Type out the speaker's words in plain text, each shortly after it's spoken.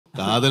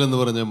കാതലെന്ന്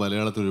പറഞ്ഞാൽ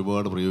മലയാളത്തിൽ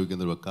ഒരുപാട്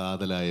പ്രയോഗിക്കുന്ന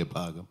കാതലായ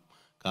ഭാഗം,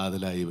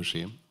 കാതലായ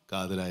വിഷയം,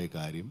 കാതലായ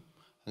കാര്യം.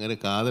 അങ്ങനെ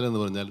കാതലെന്ന്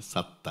പറഞ്ഞാൽ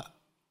സത്ത,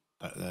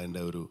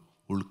 അതിൻ്റെ ഒരു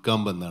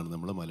ഉൾക്കാമ്പ് എന്നാണ്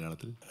നമ്മൾ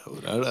മലയാളത്തിൽ.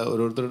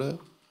 ഓരോരുത്തരുടെ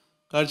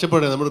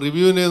കാഴ്ചപ്പാട്. നമ്മൾ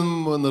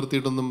റിവ്യൂവിനെയൊന്നും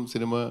നിർത്തിയിട്ടൊന്നും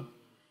സിനിമ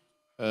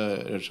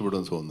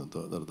രക്ഷപ്പെടുമെന്ന്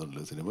തോന്നുന്നില്ല.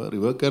 സിനിമ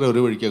റിവ്യൂക്കാർ ഒരു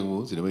വഴിക്കാകും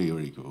പോകും, സിനിമ ഈ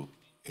വഴിക്ക് പോകും.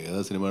 ഏതാ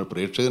സിനിമ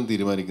പ്രേക്ഷകൻ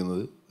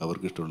തീരുമാനിക്കുന്നത്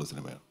അവർക്കിഷ്ടമുള്ള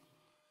സിനിമയാണ്.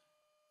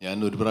 ഞാൻ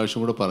ഒരു പ്രാവശ്യം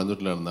കൂടെ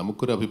പറഞ്ഞിട്ടുള്ളതാണ്,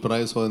 നമുക്കൊരു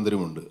അഭിപ്രായ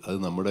സ്വാതന്ത്ര്യമുണ്ട്. അത്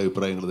നമ്മുടെ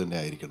അഭിപ്രായങ്ങൾ തന്നെ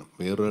ആയിരിക്കണം.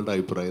 വേറൊരാളുടെ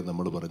അഭിപ്രായം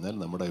നമ്മൾ പറഞ്ഞാൽ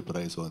നമ്മുടെ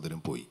അഭിപ്രായ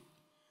സ്വാതന്ത്ര്യം പോയി.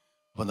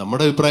 അപ്പോൾ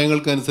നമ്മുടെ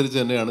അഭിപ്രായങ്ങൾക്കനുസരിച്ച്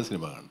തന്നെയാണ്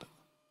സിനിമ കാണേണ്ടത്.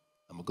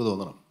 നമുക്ക്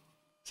തോന്നണം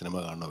സിനിമ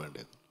കാണണോ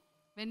വേണ്ടതെന്ന്.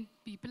 When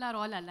people are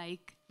all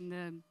alike in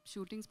the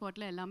shooting spot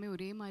la ellame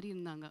ore mari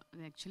irundanga.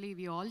 Actually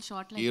we all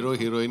shot like hero,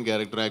 heroine,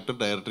 character, actor,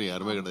 director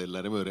yarume kanda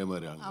ellarume ore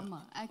mari aanga. Amma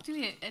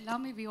actually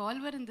ellame we all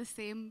were in the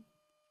same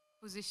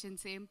position,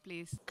 same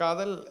place.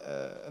 കാതൽ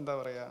എന്താ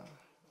പറയാ,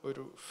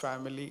 ഒരു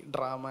family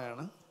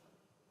ഡ്രാമയാണ്.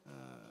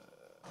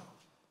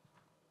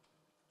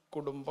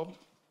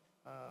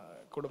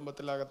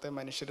 കുടുംബത്തിലകത്തെ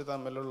മനുഷ്യർ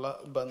തമ്മിലുള്ള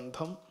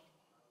ബന്ധം,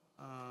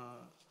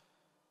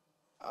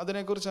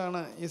 അതിനെക്കുറിച്ചാണ്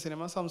ഈ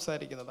cinema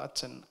സംസാരിക്കുന്നത്.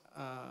 അച്ഛൻ,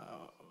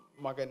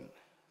 മകൻ,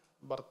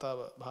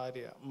 ഭർത്താവ്,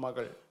 ഭാര്യ,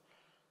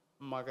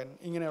 മകൻ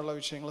ഇങ്ങനെയുള്ള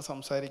വിഷയങ്ങൾ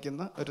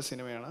സംസാരിക്കുന്ന ഒരു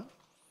സിനിമയാണ്.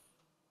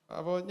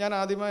 അപ്പോൾ ഞാൻ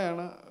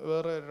ആദ്യമായാണ്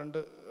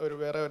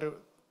വേറെ ഒരു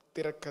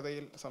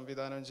തിരക്കഥയിൽ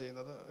സംവിധാനം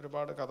ചെയ്യുന്നത്.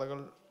 ഒരുപാട് കഥകൾ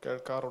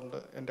കേൾക്കാറുണ്ട്,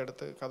 എൻ്റെ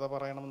അടുത്ത് കഥ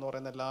പറയണമെന്ന്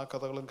പറയുന്ന എല്ലാ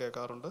കഥകളും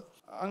കേൾക്കാറുണ്ട്.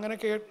 അങ്ങനെ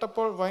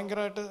കേട്ടപ്പോൾ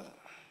ഭയങ്കരമായിട്ട്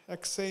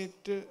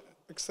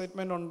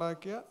എക്സൈറ്റ്മെൻ്റ്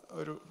ഉണ്ടാക്കിയ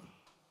ഒരു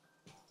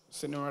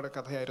സിനിമയുടെ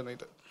കഥയായിരുന്നു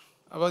ഇത്.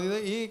 അപ്പോൾ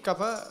ഈ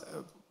കഥ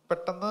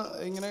പെട്ടെന്ന്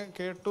ഇങ്ങനെ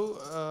കേട്ടു.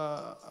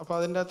 അപ്പോൾ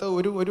അതിൻ്റെ അകത്ത്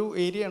ഒരു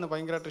ഏരിയയാണ്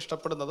ഭയങ്കരമായിട്ട്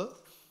ഇഷ്ടപ്പെടുന്നത്.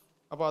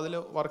 അപ്പോൾ അതിൽ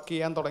വർക്ക്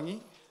ചെയ്യാൻ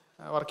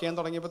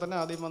തുടങ്ങിയപ്പോൾ തന്നെ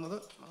ആദ്യം വന്നത്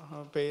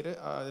പേര്,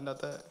 അതിൻ്റെ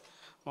അകത്ത്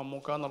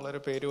മമ്മൂക്ക എന്നുള്ളൊരു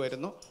പേര്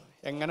വരുന്നു.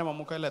 എങ്ങനെ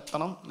മമ്മൂക്കയിൽ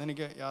എത്തണം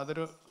എനിക്ക്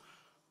യാതൊരു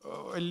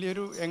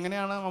വലിയൊരു,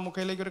 എങ്ങനെയാണ്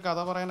മമ്മൂക്കയിലേക്ക് ഒരു കഥ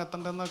പറയാൻ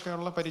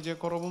എത്തേണ്ടതെന്നൊക്കെയുള്ള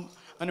പരിചയക്കുറവും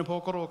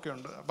അനുഭവക്കുറവും ഒക്കെ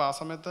ഉണ്ട്. അപ്പോൾ ആ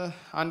സമയത്ത്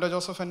ആൻഡോ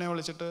ജോസഫ് എന്നെ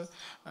വിളിച്ചിട്ട്,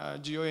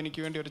 ജിയോ എനിക്ക്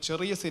വേണ്ടി ഒരു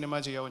ചെറിയ സിനിമ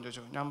ചെയ്യാമെന്ന്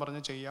ചോദിച്ചു. ഞാൻ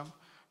പറഞ്ഞു ചെയ്യാം,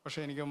 പക്ഷേ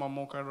എനിക്ക്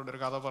മമ്മൂക്കയോട്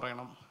ഒരു കഥ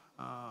പറയണം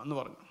എന്ന്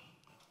പറഞ്ഞു.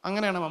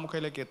 അങ്ങനെയാണ്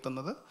മമ്മൂക്കയിലേക്ക്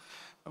എത്തുന്നത്.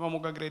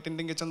 മമ്മൂക്ക ഗ്രേറ്റ്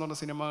ഇന്ത്യൻ കിച്ചൻ എന്ന് പറഞ്ഞ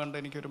സിനിമ കണ്ട്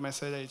എനിക്കൊരു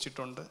മെസ്സേജ്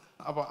അയച്ചിട്ടുണ്ട്.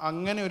 അപ്പോൾ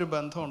അങ്ങനെ ഒരു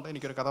ബന്ധമുണ്ട്.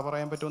 എനിക്കൊരു കഥ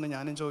പറയാൻ പറ്റുമെന്ന്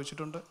ഞാനും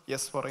ചോദിച്ചിട്ടുണ്ട്.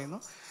 യെസ് പറയുന്നു.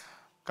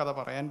 കഥ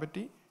പറയാൻ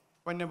പറ്റി.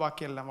 പിന്നെ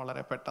ബാക്കിയെല്ലാം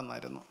വളരെ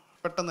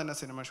പെട്ടെന്ന് തന്നെ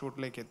സിനിമ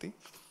ഷൂട്ടിലേക്ക് എത്തി.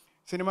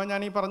 സിനിമ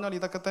ഞാൻ ഈ പറഞ്ഞാൽ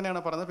ഇതൊക്കെ തന്നെയാണ്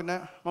പറഞ്ഞത്. പിന്നെ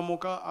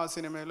മമ്മൂക്ക ആ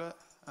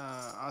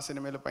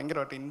സിനിമയിൽ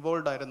ഭയങ്കരമായിട്ട്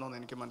ഇൻവോൾവ് ആയിരുന്നു എന്ന്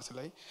എനിക്ക്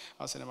മനസ്സിലായി.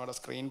 ആ സിനിമയുടെ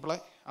സ്ക്രീൻ പ്ലേ,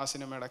 ആ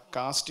സിനിമയുടെ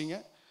കാസ്റ്റിങ്,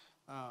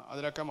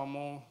 അതിലൊക്കെ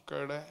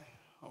മമ്മൂക്കയുടെ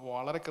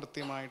വളരെ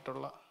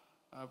കൃത്യമായിട്ടുള്ള,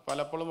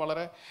 പലപ്പോഴും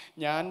വളരെ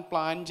ഞാൻ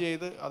പ്ലാൻ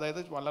ചെയ്ത്,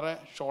 അതായത് വളരെ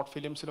ഷോർട്ട്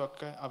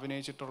ഫിലിംസിലൊക്കെ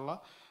അഭിനയിച്ചിട്ടുള്ള,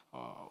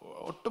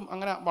 ഒട്ടും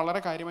അങ്ങനെ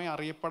വളരെ കാര്യമായി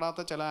അറിയപ്പെടാത്ത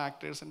ചില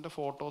ആക്ടേഴ്സിൻ്റെ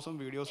ഫോട്ടോസും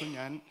വീഡിയോസും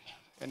ഞാൻ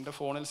എൻ്റെ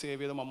ഫോണിൽ സേവ്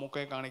ചെയ്ത്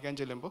മമ്മൂക്കയെ കാണിക്കാൻ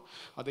ചെല്ലുമ്പോൾ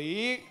അതേ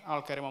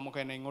ആൾക്കാർ മമ്മൂക്ക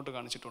എന്നെ ഇങ്ങോട്ട്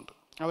കാണിച്ചിട്ടുണ്ട്.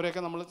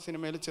 അവരെയൊക്കെ നമ്മൾ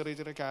സിനിമയിൽ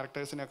ചെറിയ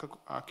ക്യാരക്ടേഴ്സിനെയൊക്കെ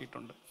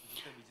ആക്കിയിട്ടുണ്ട്.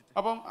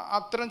 അപ്പം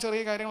അത്തരം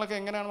ചെറിയ കാര്യങ്ങളൊക്കെ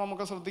എങ്ങനെയാണ്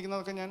മമ്മൂക്ക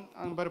ശ്രദ്ധിക്കുന്നതൊക്കെ ഞാൻ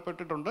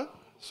അനുഭവപ്പെട്ടിട്ടുണ്ട്.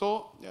 സോ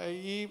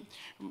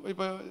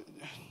ഇപ്പോൾ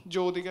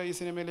ജ്യോതിക ഈ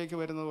സിനിമയിലേക്ക്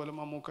വരുന്നത് പോലെ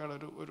മമ്മൂക്കയുടെ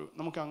ഒരു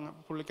നമുക്ക്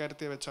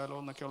പുള്ളിക്കാരത്തെ വെച്ചാലോ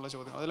എന്നൊക്കെയുള്ള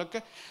ചോദ്യം,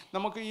 അതിലൊക്കെ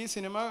നമുക്ക് ഈ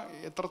സിനിമ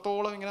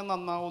എത്രത്തോളം ഇങ്ങനെ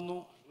നന്നാവുന്നു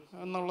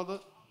എന്നുള്ളത്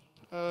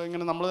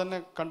ഇങ്ങനെ നമ്മൾ തന്നെ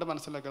കണ്ട്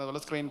മനസ്സിലാക്കുന്നത്.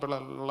 അതുപോലെ സ്ക്രീൻ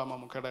പ്ലേയിലുള്ള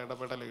മമ്മൂക്കയുടെ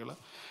ഇടപെടലുകൾ,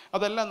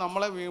 അതെല്ലാം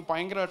നമ്മളെ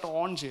ഭയങ്കരമായിട്ട്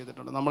ഓൺ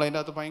ചെയ്തിട്ടുണ്ട്. നമ്മളതിൻ്റെ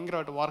അകത്ത്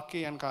ഭയങ്കരമായിട്ട് വർക്ക്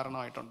ചെയ്യാൻ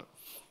കാരണമായിട്ടുണ്ട്.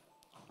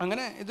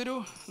 അങ്ങനെ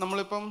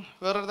നമ്മളിപ്പം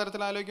വേറൊരു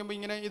തരത്തിൽ ആലോചിക്കുമ്പോൾ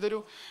ഇങ്ങനെ ഇതൊരു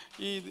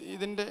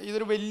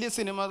വലിയ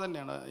സിനിമ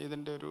തന്നെയാണ്.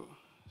 ഇതിൻ്റെ ഒരു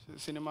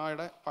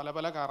സിനിമയുടെ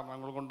പല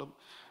കാരണങ്ങൾ കൊണ്ടും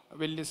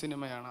വലിയ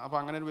സിനിമയാണ്. അപ്പോൾ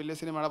അങ്ങനെ ഒരു വലിയ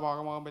സിനിമയുടെ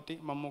ഭാഗമാകാൻ പറ്റി.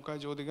 മമ്മൂക്ക,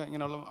 ജ്യോതിക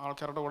ഇങ്ങനെയുള്ള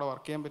ആൾക്കാരുടെ കൂടെ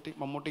വർക്ക് ചെയ്യാൻ പറ്റി.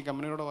 മമ്മൂട്ടി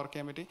കമ്പനിയോട് വർക്ക്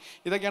ചെയ്യാൻ പറ്റി.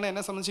 ഇതൊക്കെയാണ്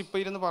എന്നെ സംബന്ധിച്ച്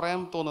ഇപ്പോൾ ഇരുന്ന്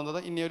പറയാൻ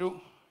തോന്നുന്നത്.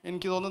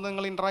 എനിക്ക് തോന്നുന്നത്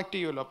നിങ്ങൾ ഇൻട്രാക്ട്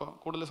ചെയ്യുമല്ലോ, അപ്പോൾ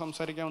കൂടുതൽ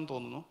സംസാരിക്കാമെന്ന്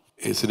തോന്നുന്നു.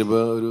 ഈ സിനിമ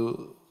ഒരു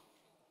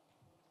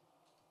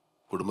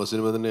കുടുംബ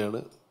സിനിമ തന്നെയാണ്.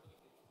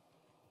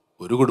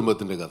 ഒരു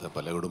കുടുംബത്തിൻ്റെ കഥ,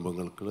 പല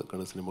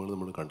കുടുംബങ്ങൾക്കുള്ള സിനിമകൾ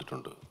നമ്മൾ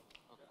കണ്ടിട്ടുണ്ട്.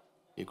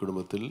 ഈ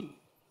കുടുംബത്തിൽ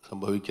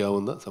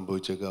സംഭവിക്കുന്ന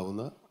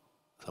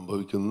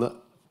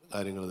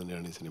കാര്യങ്ങൾ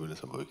തന്നെയാണ് ഈ സിനിമയിൽ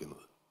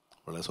സംഭവിക്കുന്നത്.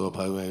 വളരെ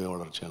സ്വാഭാവികമായ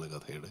വളർച്ചയാണ്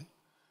കഥയുടെ.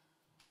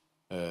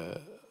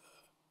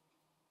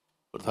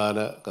 പ്രധാന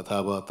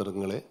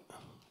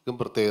കഥാപാത്രങ്ങളെക്കും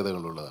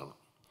പ്രത്യേകതകളുള്ളതാണ്.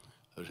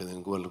 പക്ഷേ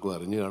നിങ്ങൾക്ക് പലർക്കും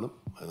അറിഞ്ഞു കാണും,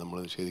 അത് നമ്മൾ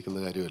നിഷേധിക്കുന്ന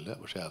കാര്യമല്ല.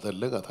 പക്ഷേ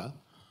അതല്ല കഥ,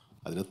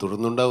 അതിനെ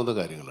തുടർന്നുണ്ടാകുന്ന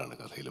കാര്യങ്ങളാണ്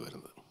കഥയിൽ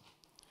വരുന്നത്.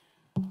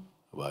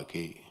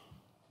 ബാക്കി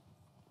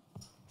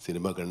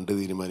സിനിമ കണ്ട്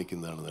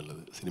തീരുമാനിക്കുന്നതാണ്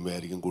നല്ലത്.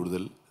 സിനിമയായിരിക്കും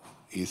കൂടുതൽ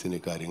ഈ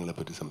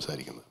കാര്യങ്ങളെപ്പറ്റി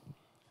സംസാരിക്കുന്നത്.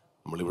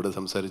 നമ്മളിവിടെ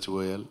സംസാരിച്ചു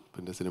പോയാൽ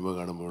പിന്നെ സിനിമ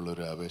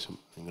കാണുമ്പോഴുള്ളൊരു ആവേശം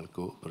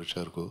നിങ്ങൾക്കോ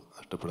പ്രേക്ഷകർക്കോ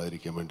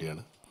നഷ്ടപ്പെടാതിരിക്കാൻ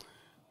വേണ്ടിയാണ്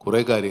കുറേ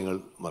കാര്യങ്ങൾ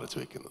മറച്ചു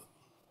വയ്ക്കുന്നത്.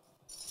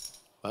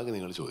 ബാക്കി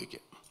നിങ്ങൾ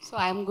ചോദിക്കാം. So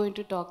I am going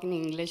to talk in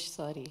English,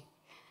 sorry.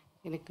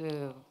 எனக்கு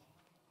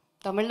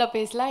தமிழ்ல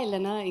பேசலாம்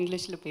இல்லைன்னா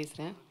இங்கிலீஷில்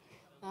பேசுகிறேன்.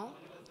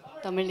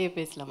 தமிழ்லேயே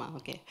பேசலாமா?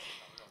 Okay.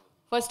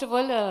 First of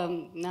all,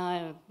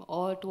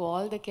 to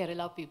all the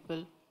Kerala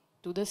people,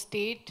 to the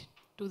state,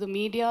 to the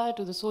media,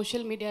 to the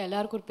social media,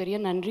 எல்லாருக்கும் ஒரு பெரிய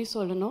நன்றி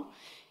சொல்லணும்.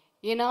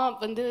 ஏன்னா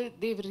வந்து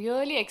they've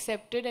really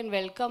accepted and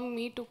welcomed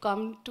me to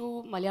come to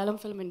Malayalam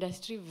film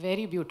industry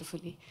very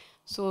beautifully.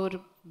 So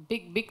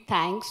big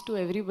thanks to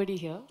everybody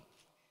here.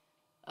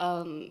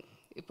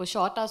 இப்போ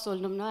ஷார்ட்டாக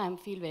சொல்லணும்னா I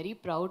feel very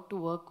proud to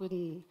work with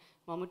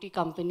Mammootty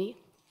company.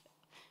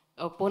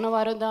 போன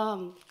வாரம்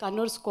தான்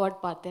கண்ணூர் ஸ்குவாட்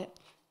பார்த்தேன்.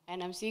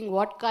 And I'm seeing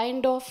what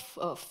kind of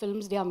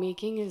films they are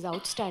making is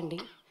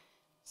outstanding.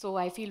 So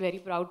I feel very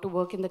proud to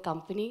work in the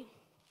company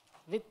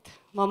with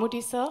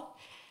Mammootty sir.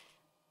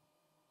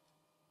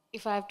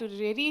 If I have to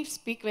really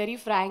speak very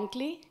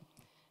frankly,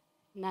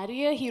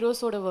 நிறைய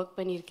ஹீரோஸோட work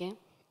பண்ணியிருக்கேன்.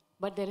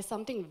 But there is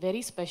something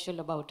very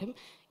special about him.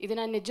 இது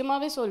நான்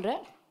நிஜமாகவே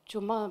சொல்கிறேன்,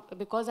 சும்மா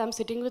because I am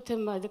sitting with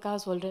him அதுக்காக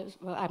சொல்கிறேன்.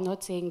 I am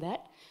not saying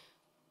that.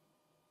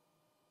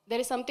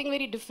 There is something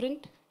very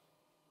different.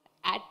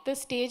 At the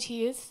stage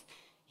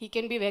he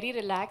can be very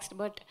relaxed,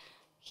 but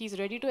he's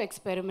ready to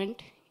experiment.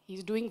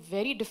 He's doing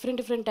very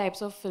different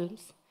types of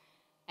films.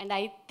 And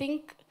I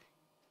think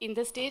in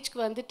the stage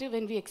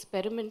when we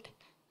experiment,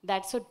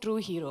 that's a true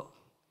hero.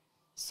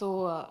 So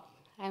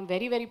I'm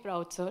very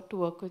proud, sir, to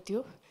work with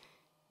you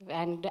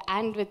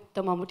and with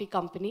the Mammootty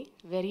company.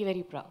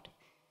 Very proud.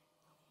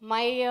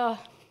 My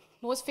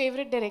most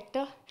favorite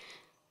director,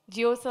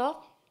 Jio sir.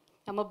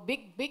 I'm a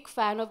big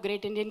fan of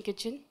Great Indian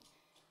Kitchen.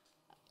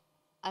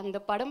 And the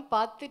padam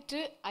paatittu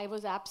I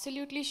was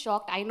absolutely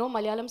shocked. I know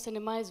Malayalam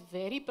cinema is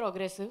very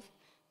progressive.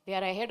 They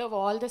are ahead of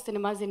all the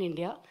cinemas in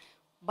India.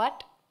 But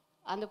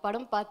and the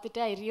padam paatittu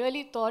I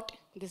really thought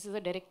this is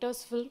a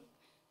director's film.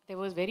 There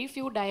was very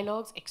few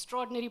dialogues,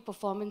 extraordinary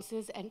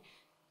performances, and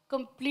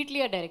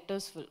completely a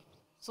director's film.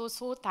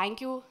 So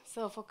thank you,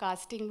 sir, for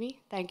casting me.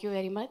 Thank you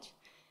very much.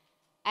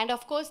 And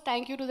of course,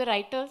 thank you to the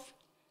writers.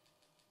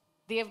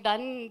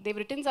 They've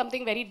written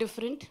something very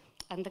different.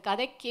 And the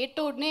kadai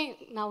ketodne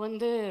na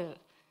vandu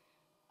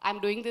I'm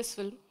doing this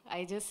film. I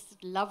just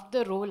loved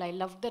the role. I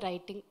loved the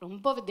writing.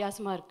 Romba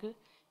vidyasama irukku.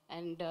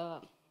 And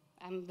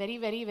I'm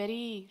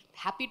very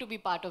happy to be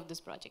part of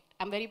this project.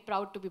 I'm very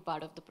proud to be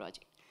part of the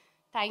project.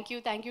 Thank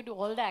you to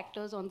all the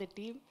actors on the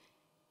team.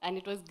 And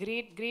it was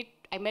great.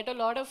 I met a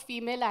lot of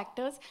female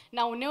actors.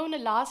 Now,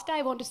 last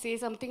I want to say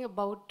something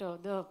about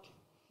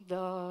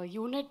the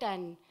unit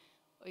and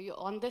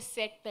on the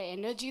set, the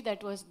energy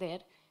that was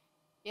there.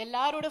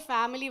 எல்லாரோட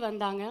family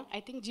வந்தாங்க. I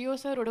think Jio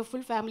சாரோட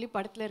full family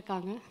படத்தில்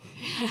இருக்காங்க.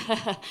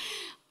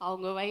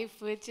 அவங்க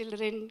wife,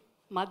 children,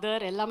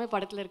 mother எல்லாமே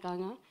படத்தில்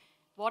இருக்காங்க.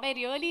 What I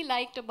really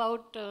liked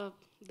about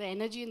the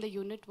energy in the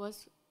unit was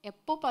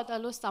எப்போ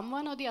பார்த்தாலும்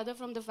someone or the other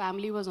from the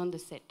family was on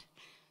the set.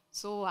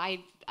 So I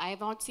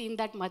have not seen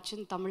that much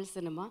in Tamil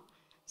cinema.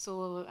 So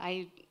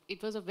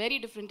it was a very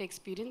different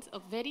experience,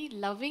 a very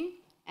loving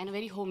and a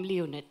very homely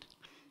unit.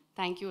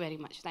 Thank you very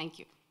much. Thank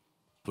you.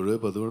 ഇപ്പോഴേ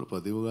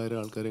പതിവുകാരെ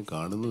ആൾക്കാരെയും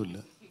കാണുന്നുമില്ല.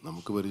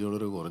 നമുക്ക്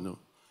പരിചയമുള്ളവരെ കുറഞ്ഞു.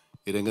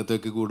 ഈ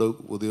രംഗത്തേക്ക് കൂടെ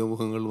പുതിയ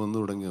മുഖങ്ങൾ വന്നു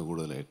തുടങ്ങിയ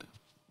കൂടുതലായിട്ട്.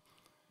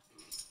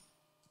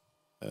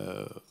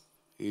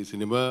 ഈ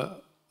സിനിമ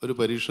ഒരു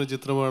പരീക്ഷണ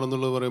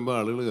ചിത്രമാണെന്നുള്ളത് പറയുമ്പോൾ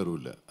ആളുകൾ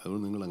കയറില്ല.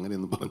 അതുകൊണ്ട് നിങ്ങൾ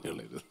അങ്ങനെയൊന്നും പറഞ്ഞു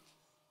കളയരുത്.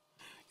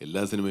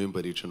 എല്ലാ സിനിമയും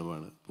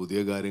പരീക്ഷണമാണ്.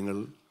 പുതിയ കാര്യങ്ങൾ,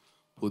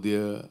 പുതിയ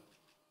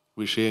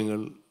വിഷയങ്ങൾ,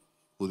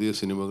 പുതിയ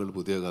സിനിമകൾ,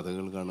 പുതിയ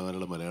കഥകൾ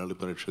കാണുവാനുള്ള മലയാളി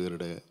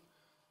പ്രേക്ഷകരുടെ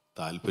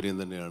താല്പര്യം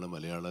തന്നെയാണ്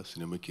മലയാള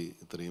സിനിമയ്ക്ക്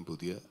ഇത്രയും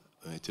പുതിയ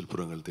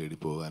മേച്ചിൽപ്പുറങ്ങൾ തേടി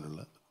പോകാനുള്ള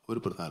ഒരു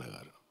പ്രധാന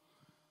കാരണം.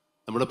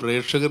 നമ്മുടെ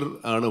പ്രേക്ഷകർ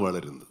ആണ്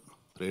വളരുന്നത്.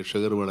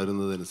 പ്രേക്ഷകർ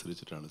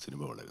വളരുന്നതനുസരിച്ചിട്ടാണ്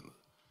സിനിമ വളരുന്നത്.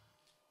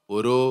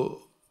 ഓരോ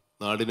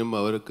നാടിനും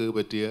അവർക്ക്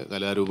പറ്റിയ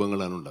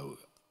കലാരൂപങ്ങളാണ് ഉണ്ടാവുക.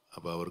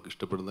 അപ്പോൾ അവർക്ക്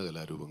ഇഷ്ടപ്പെടുന്ന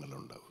കലാരൂപങ്ങളാണ്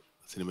ഉണ്ടാവുക.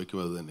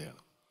 സിനിമയ്ക്കും അത്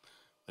തന്നെയാണ്.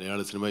 മലയാള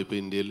സിനിമ ഇപ്പോൾ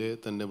ഇന്ത്യയിലെ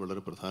തന്നെ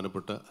വളരെ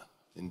പ്രധാനപ്പെട്ട,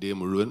 ഇന്ത്യയെ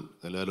മുഴുവൻ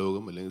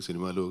കലാലോകം അല്ലെങ്കിൽ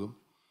സിനിമാ ലോകം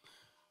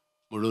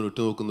മുഴുവൻ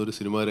ഉറ്റുനോക്കുന്ന ഒരു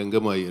സിനിമാ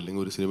രംഗമായി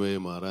അല്ലെങ്കിൽ ഒരു സിനിമയെ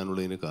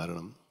മാറാനുള്ളതിന്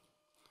കാരണം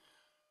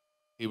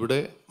ഇവിടെ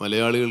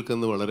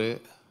മലയാളികൾക്കെന്ന് വളരെ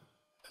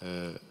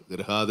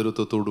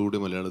ഗ്രഹാതുരത്വത്തോടുകൂടി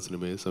മലയാള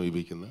സിനിമയെ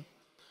സമീപിക്കുന്ന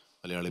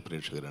മലയാളി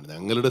പ്രേക്ഷകരാണ്.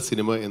 ഞങ്ങളുടെ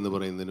സിനിമ എന്ന്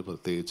പറയുന്നതിന്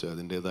പ്രത്യേകിച്ച്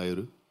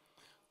അതിൻ്റേതായൊരു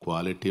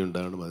ക്വാളിറ്റി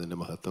ഉണ്ടാകണം, അതിൻ്റെ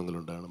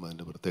മഹത്വങ്ങളുണ്ടാകണം,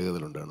 അതിൻ്റെ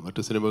പ്രത്യേകതകളുണ്ടാകണം.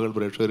 മറ്റു സിനിമകൾ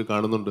പ്രേക്ഷകർ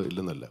കാണുന്നുണ്ട്,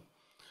 ഇല്ലെന്നല്ല.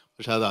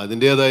 പക്ഷെ അത്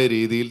അതിൻ്റേതായ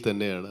രീതിയിൽ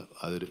തന്നെയാണ്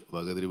അതൊരു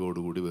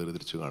വകതിരിവോടുകൂടി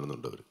വേർതിരിച്ച്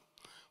കാണുന്നുണ്ട് അവർ.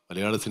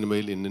 മലയാള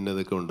സിനിമയിൽ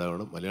ഇന്നതൊക്കെ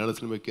ഉണ്ടാവണം. മലയാള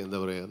സിനിമയ്ക്ക് എന്താ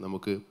പറയുക,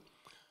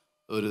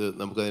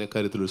 നമുക്കതിനെ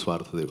കാര്യത്തിലൊരു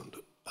സ്വാർത്ഥതയുണ്ട്.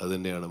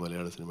 അതുതന്നെയാണ്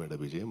മലയാള സിനിമയുടെ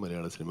വിജയം.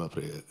 മലയാള സിനിമ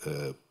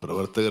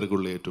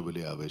പ്രവർത്തകർക്കുള്ള ഏറ്റവും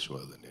വലിയ ആവേശം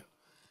അത് തന്നെയാണ്.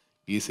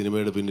 ഈ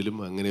സിനിമയുടെ പിന്നിലും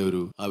അങ്ങനെ ഒരു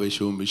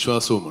ആവേശവും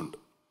വിശ്വാസവുമുണ്ട്.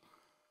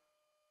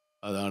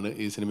 അതാണ്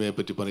ഈ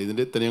സിനിമയെപ്പറ്റി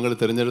പറയുന്നത്. ഇതിൻ്റെ ഞങ്ങൾ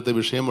തിരഞ്ഞെടുത്ത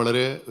വിഷയം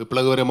വളരെ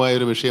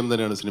വിപ്ലവകരമായൊരു വിഷയം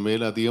തന്നെയാണ്.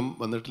 സിനിമയിൽ അധികം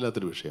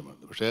വന്നിട്ടില്ലാത്തൊരു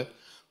വിഷയമാണ്. പക്ഷേ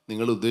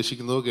നിങ്ങൾ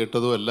ഉദ്ദേശിക്കുന്നതോ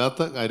കേട്ടതോ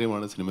അല്ലാത്ത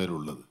കാര്യമാണ്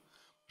സിനിമയിലുള്ളത്.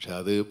 പക്ഷെ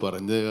അത്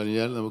പറഞ്ഞു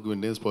കഴിഞ്ഞാൽ നമുക്ക്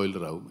പിന്നെയും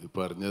സ്പോയിലറാവും. ഈ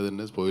പറഞ്ഞത്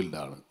തന്നെ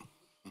സ്പോയിൽഡാണ്.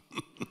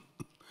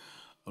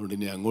 അതുകൊണ്ട്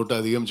ഇനി അങ്ങോട്ട്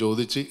അധികം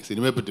ചോദിച്ച്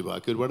സിനിമയെപ്പറ്റി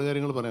ബാക്കി ഒരുപാട്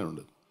കാര്യങ്ങൾ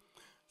പറയാനുണ്ട്.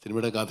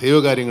 സിനിമയുടെ കഥയോ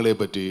കാര്യങ്ങളെ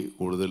പറ്റി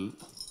കൂടുതൽ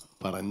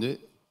പറഞ്ഞ്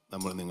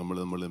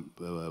നമ്മൾ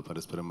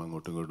പരസ്പരം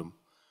അങ്ങോട്ടും ഇങ്ങോട്ടും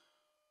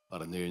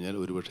പറഞ്ഞു കഴിഞ്ഞാൽ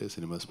ഒരുപക്ഷെ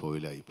സിനിമ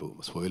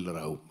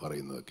സ്പോയിലറാവും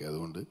പറയുന്നതൊക്കെ.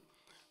 അതുകൊണ്ട്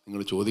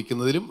നിങ്ങൾ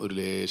ചോദിക്കുന്നതിലും ഒരു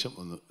ലേശം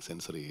ഒന്ന്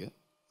സെൻസർ ചെയ്യുക,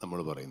 നമ്മൾ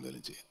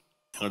പറയുന്നതിലും ചെയ്യുക.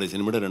 ഞങ്ങളുടെ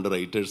സിനിമയുടെ 2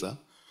 റൈറ്റേഴ്സാണ്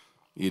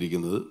ഈ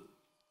ഇരിക്കുന്നത്.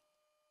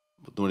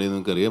 മുത്തുമണി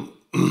നിങ്ങൾക്കറിയാം.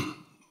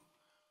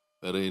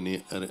 വേറെ ഇനി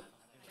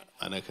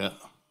അനഘ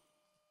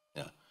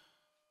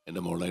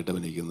എൻ്റെ മോളായിട്ട്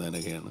അഭിനയിക്കുന്ന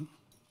അനഘയാണ്.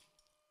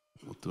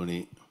 മുത്തുമണി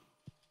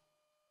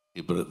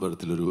ഈ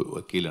പടത്തിലൊരു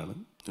വക്കീലാണ്.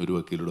 ഒരു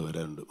വക്കീലൂടെ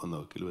വരാറുണ്ട്. വന്ന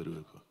വക്കീൽ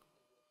വരുമായിരിക്കും.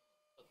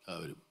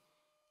 വരും.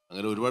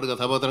 അങ്ങനെ ഒരുപാട്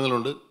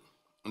കഥാപാത്രങ്ങളുണ്ട്.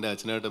 എൻ്റെ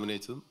അച്ഛനായിട്ട്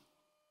അഭിനയിച്ചതും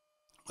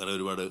വേറെ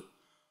ഒരുപാട്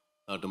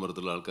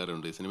നാട്ടിൻപുറത്തുള്ള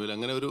ആൾക്കാരുണ്ട് ഈ സിനിമയിൽ.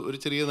 അങ്ങനെ ഒരു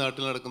ചെറിയ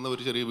നാട്ടിൽ നടക്കുന്ന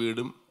ഒരു ചെറിയ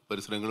വീടും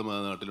പരിസരങ്ങളും ആ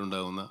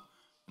നാട്ടിലുണ്ടാകുന്ന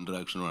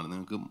ഇൻട്രാക്ഷനുമാണ്.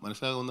 നിങ്ങൾക്ക്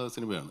മനസ്സിലാകുന്ന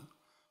സിനിമയാണ്.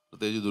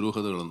 പ്രത്യേകിച്ച്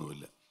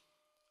ദുരൂഹതകളൊന്നുമില്ല.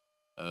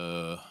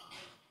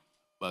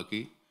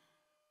 ബാക്കി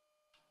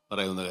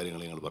പറയാവുന്ന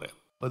കാര്യങ്ങൾ ഞങ്ങൾ പറയാം.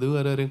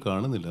 പതിവുകാരും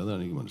കാണുന്നില്ല,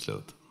 അതാണ് എനിക്ക്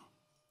മനസ്സിലാകാത്തത്.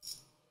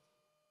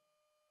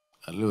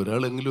 അല്ലെങ്കിൽ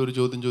ഒരാളെങ്കിലും ഒരു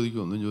ചോദ്യം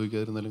ചോദിക്കുമോ? ഒന്നും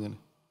ചോദിക്കാതിരുന്നാലും ഇങ്ങനെ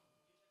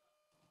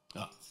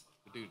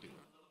കിട്ടി.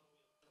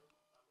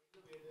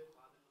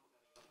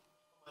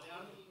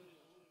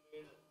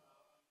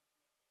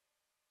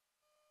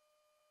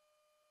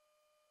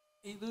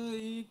 ഇത്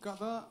ഈ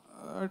കഥ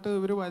ആയിട്ട്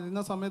ഇവർ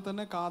വരുന്ന സമയത്ത്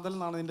തന്നെ കാതൽ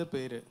എന്നാണ് ഇതിൻ്റെ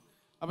പേര്.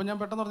 അപ്പം ഞാൻ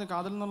പെട്ടെന്ന് പറഞ്ഞു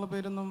കാതൽ എന്നുള്ള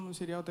പേരൊന്നും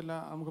ശരിയാവത്തില്ല,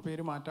 നമുക്ക്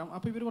പേര് മാറ്റാം.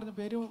 അപ്പോൾ ഇവർ പറഞ്ഞു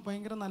പേര്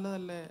ഭയങ്കര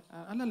നല്ലതല്ലേ.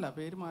 അല്ലല്ല,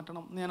 പേര്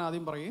മാറ്റണം എന്ന് ഞാൻ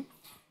ആദ്യം പറയും.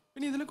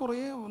 പിന്നെ ഇതിൽ കുറേ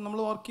നമ്മൾ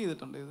വർക്ക്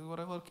ചെയ്തിട്ടുണ്ട്. ഇത്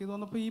കുറേ വർക്ക് ചെയ്ത്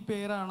വന്നപ്പോൾ ഈ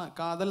പേരാണ്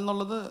കാതൽ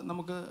എന്നുള്ളത്.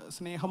 നമുക്ക്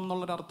സ്നേഹം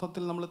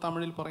എന്നുള്ളൊരർത്ഥത്തിൽ നമ്മൾ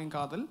തമിഴിൽ പറയും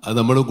കാതൽ. അത്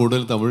നമ്മൾ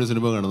കൂടുതൽ തമിഴ്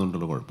സിനിമ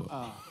കാണുന്നുണ്ടല്ലോ കുഴപ്പം.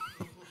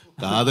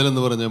 കാതൽ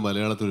എന്ന് പറഞ്ഞാൽ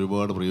മലയാളത്തിൽ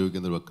ഒരുപാട്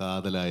പ്രയോഗിക്കുന്ന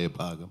കാതലായ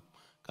ഭാഗം,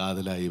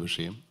 കാതലായ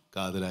വിഷയം,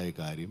 കാതലായ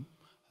കാര്യം.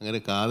 അങ്ങനെ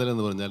കാതൽ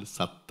എന്ന് പറഞ്ഞാൽ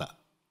സത്ത,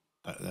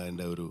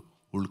 അതിൻ്റെ ഒരു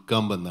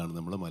ഉൾക്കാമ്പെന്നാണ്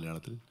നമ്മൾ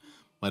മലയാളത്തിൽ.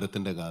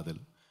 മരത്തിൻ്റെ കാതൽ,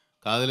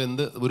 കാതൽ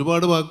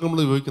ഒരുപാട് വാക്ക് നമ്മൾ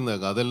ഉപയോഗിക്കുന്നത്.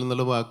 കാതൽ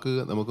എന്നുള്ള വാക്ക്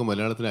നമുക്ക്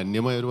മലയാളത്തിൽ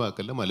അന്യമായ ഒരു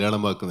വാക്കല്ല,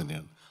 മലയാളം വാക്ക്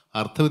തന്നെയാണ്.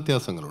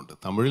 അർത്ഥവ്യത്യാസങ്ങളുണ്ട്.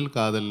 തമിഴിൽ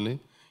കാതലിന്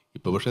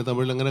ഇപ്പോൾ പക്ഷേ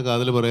തമിഴിൽ അങ്ങനെ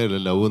കാതൽ പറയാറില്ല,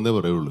 ലവ് എന്നേ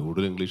പറയുള്ളൂ.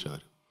 കൂടുതൽ ഇംഗ്ലീഷ്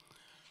അവർ.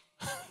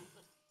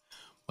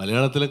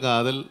 മലയാളത്തിലെ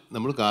കാതൽ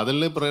നമ്മൾ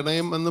കാതലിനെ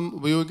പ്രണയം എന്നും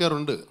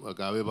ഉപയോഗിക്കാറുണ്ട്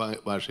കാവ്യ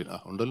ഭാഷയിൽ.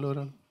 ഉണ്ടല്ലോ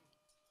ഒരാൾ.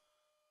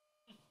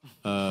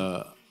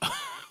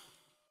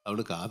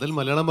 അവിടെ കാതൽ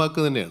മലയാളം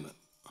വാക്ക് തന്നെയാണ്.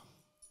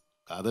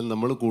 കാതൽ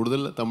നമ്മൾ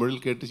കൂടുതൽ തമിഴിൽ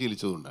കേട്ട്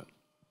ശീലിച്ചതുകൊണ്ടാണ്.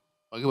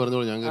 ബാക്കി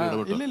പറഞ്ഞോളൂ, ഞാൻ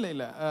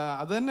ഇല്ല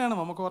അത് തന്നെയാണ്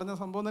നമുക്ക് പറഞ്ഞ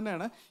സംഭവം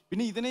തന്നെയാണ്.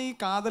 പിന്നെ ഇതിനെ ഈ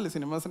കാതൽ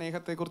സിനിമ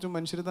സ്നേഹത്തെക്കുറിച്ചും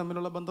മനുഷ്യർ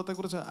തമ്മിലുള്ള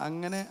ബന്ധത്തെക്കുറിച്ച്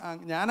അങ്ങനെ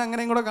ഞാൻ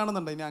അങ്ങനെയും കൂടെ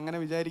കാണുന്നുണ്ട്. ഇനി അങ്ങനെ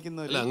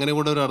വിചാരിക്കുന്നത് അങ്ങനെ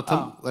കൂടെ ഒരു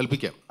അർത്ഥം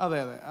കൽപ്പിക്കാം.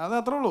 അതെ അത്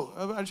അത്രേ ഉള്ളൂ.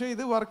 പക്ഷേ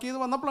ഇത് വർക്ക് ചെയ്ത്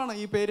വന്നപ്പോഴാണ്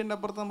ഈ പേരിൻ്റെ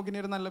അപ്പുറത്ത് നമുക്ക്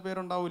ഇനി ഒരു നല്ല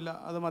പേരുണ്ടാവില്ല,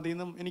 അത്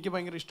മതിയെന്നും എനിക്ക്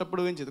ഭയങ്കര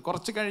ഇഷ്ടപ്പെടുകയും ചെയ്തു.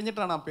 കുറച്ച്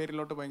കഴിഞ്ഞിട്ടാണ് ആ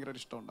പേരിലോട്ട് ഭയങ്കര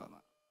ഇഷ്ടം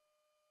ഉണ്ടാകുന്നത്.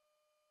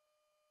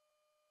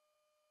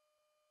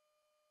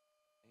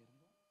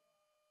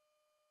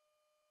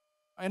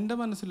 എൻ്റെ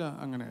മനസ്സിൽ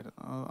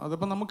അങ്ങനെയായിരുന്നു.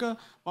 അതിപ്പോൾ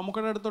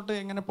മമ്മൂക്കയുടെ അടുത്തോട്ട്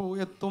എങ്ങനെ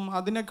എത്തും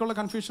അതിനൊക്കെയുള്ള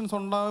കൺഫ്യൂഷൻസ്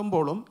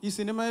ഉണ്ടാകുമ്പോഴും ഈ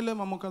സിനിമയിൽ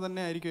മമ്മൂക്ക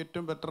തന്നെ ആയിരിക്കും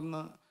ഏറ്റവും ബെറ്റർ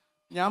എന്ന്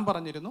ഞാൻ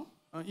പറഞ്ഞിരുന്നു.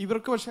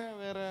 ഇവർക്ക് പക്ഷേ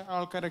വേറെ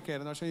ആൾക്കാരൊക്കെ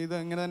ആയിരുന്നു. പക്ഷേ ഇത്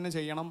എങ്ങനെ തന്നെ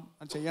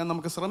ചെയ്യാൻ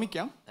നമുക്ക്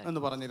ശ്രമിക്കാം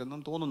എന്ന് പറഞ്ഞിരുന്നു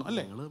തോന്നുന്നു,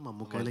 അല്ലേ?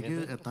 മമ്മൂക്കയിലേക്ക്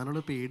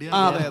എത്താനുള്ള പേടി.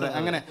 അതെ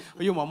അങ്ങനെ.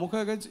 അയ്യോ,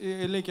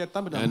 മമ്മൂക്കയിലേക്ക്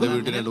എത്താൻ പറ്റും.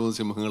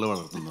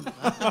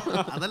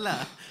 അതല്ല,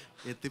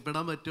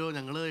 എത്തിപ്പെടാൻ പറ്റുമോ?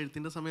 ഞങ്ങൾ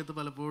എഴുത്തിൻ്റെ സമയത്ത്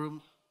പലപ്പോഴും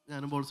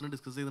ഞാനും ബോൾസിനെ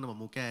ഡിസ്കസ് ചെയ്തിട്ടുണ്ട്,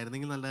 മമ്മൂക്ക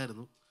ആയിരുന്നെങ്കിൽ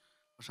നല്ലതായിരുന്നു.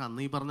 പക്ഷെ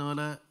അന്ന് ഈ പറഞ്ഞ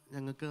പോലെ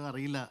ഞങ്ങൾക്ക്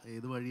അറിയില്ല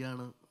ഏത്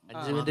വഴിയാണ്.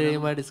 5 മിനിറ്റ്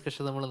കഴിയുമ്പോൾ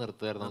ഡിസ്കഷൻ നമ്മൾ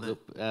നിർത്തുമായിരുന്നു.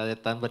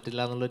 എത്താൻ പറ്റില്ല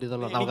എന്നുള്ളൊരു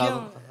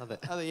അതെ,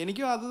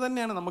 എനിക്കും അത്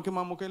തന്നെയാണ്. നമുക്ക്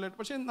മമ്മൂക്കയിലായിട്ട്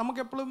പക്ഷെ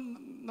നമുക്ക് എപ്പോഴും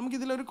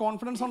ഇതിലൊരു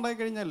കോൺഫിഡൻസ് ഉണ്ടായി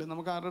കഴിഞ്ഞാൽ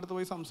നമുക്ക് ആരുടെ അടുത്ത്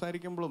പോയി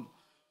സംസാരിക്കുമ്പോഴും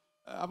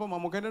അപ്പോൾ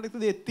മമ്മൂക്കയുടെ അടുത്ത്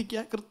ഇത്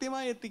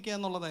കൃത്യമായി എത്തിക്കുക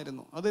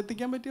എന്നുള്ളതായിരുന്നു. അത്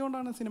എത്തിക്കാൻ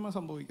പറ്റിയതുകൊണ്ടാണ് സിനിമ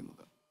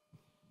സംഭവിക്കുന്നത്.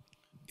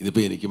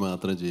 ഇതിപ്പോൾ എനിക്ക്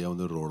മാത്രം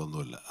ചെയ്യാവുന്ന ഒരു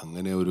റോളൊന്നുമില്ല.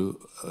 അങ്ങനെ ഒരു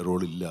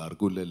റോളില്ല,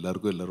 ആർക്കും ഇല്ല.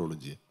 എല്ലാവർക്കും എല്ലാ റോളും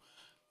ചെയ്യാം.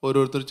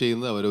 ഓരോരുത്തർ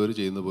ചെയ്യുന്നത് അവരവർ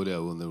ചെയ്യുന്ന പോലെ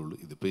ആകുന്നേ ഉള്ളൂ.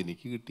 ഇതിപ്പോൾ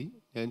എനിക്ക് കിട്ടി,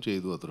 ഞാൻ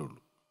ചെയ്തു, അത്രേ ഉള്ളൂ.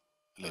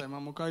 അല്ലേ?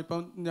 മമ്മൂക്ക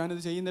ഇപ്പം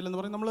ഞാനിത് ചെയ്യുന്നില്ലെന്ന്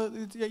പറയും, നമ്മൾ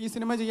ഈ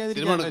സിനിമ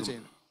ചെയ്യാതിരിക്കുകയാണ്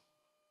ചെയ്യുന്നത്.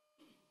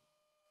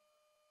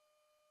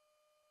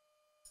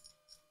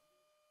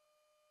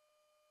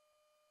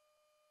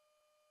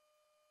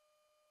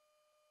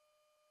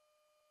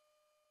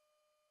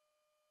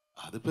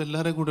 അതിപ്പോൾ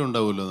എല്ലാവരെയും കൂടെ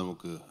ഉണ്ടാവുമല്ലോ.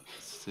 നമുക്ക്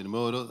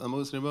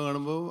സിനിമ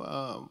കാണുമ്പോൾ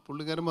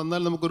പുള്ളിക്കാരൻ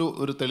വന്നാൽ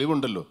നമുക്കൊരു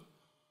തെളിവുണ്ടല്ലോ.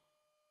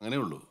 അങ്ങനെ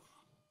ഉള്ളൂ.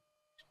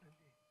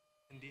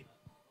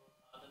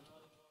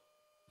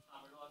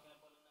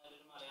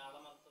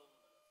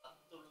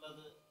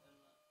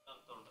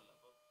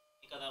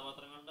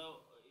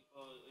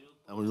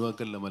 തമിഴ്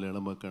വാക്കല്ല,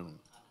 മലയാളം വാക്കാണ്.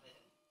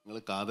 നിങ്ങൾ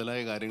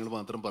കാതലായ കാര്യങ്ങൾ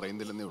മാത്രം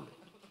പറയുന്നില്ലെന്നേ ഉള്ളൂ.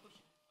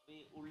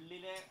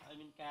 ഉള്ളിലെ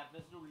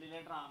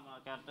ഡ്രാമ,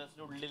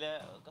 ക്യാരക്ടേഴ്സിന്റെ ഉള്ളിലെ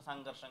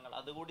സംഘർഷങ്ങൾ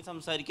അതുകൂടി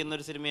സംസാരിക്കുന്ന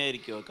ഒരു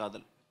സിനിമയായിരിക്കുമോ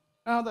കാതൽ?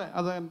 അതെ,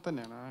 അത്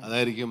തന്നെയാണ്.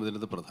 അതായിരിക്കും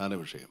ഇതിനകത്ത് പ്രധാന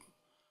വിഷയം.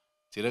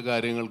 ചില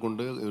കാര്യങ്ങൾ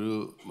കൊണ്ട് ഒരു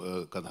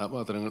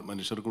കഥാപാത്രങ്ങൾ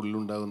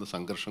മനുഷ്യർക്കുള്ളിലുണ്ടാകുന്ന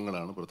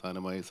സംഘർഷങ്ങളാണ്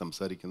പ്രധാനമായി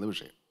സംസാരിക്കുന്ന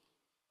വിഷയം.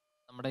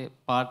 നമ്മുടെ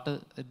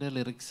പാട്ടിൻ്റെ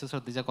ലിറിക്സ്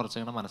ശ്രദ്ധിച്ചാൽ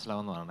കുറച്ചുകൂടെ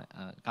മനസ്സിലാവുന്നതാണ്.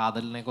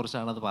 കാതലിനെ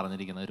കുറിച്ചാണ് അത്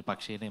പറഞ്ഞിരിക്കുന്നത്. ഒരു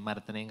പക്ഷിയെയും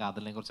മരത്തിനെയും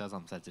കാതലിനെ കുറിച്ചാണ്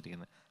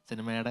സംസാരിച്ചിരിക്കുന്നത്.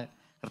 സിനിമയുടെ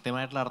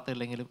കൃത്യമായിട്ടുള്ള അർത്ഥം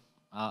ഇല്ലെങ്കിലും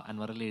ആ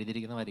അൻവറിൽ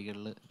എഴുതിയിരിക്കുന്ന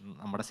വരികളിൽ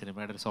നമ്മുടെ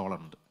സിനിമയുടെ ഒരു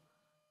സോളുണ്ട്.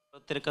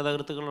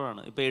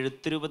 തിരക്കഥാകൃത്തുകളാണ്. ഇപ്പോൾ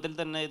എഴുത്ത് രൂപത്തിൽ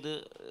തന്നെ ഇത്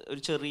ഒരു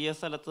ചെറിയ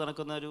സ്ഥലത്ത്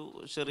നടക്കുന്ന ഒരു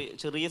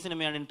ചെറിയ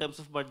സിനിമയാണ്. ഇൻ ടേംസ്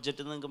ഓഫ്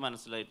ബഡ്ജറ്റ് നിങ്ങൾക്ക്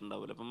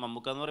മനസ്സിലായിട്ടുണ്ടാവില്ല. അപ്പം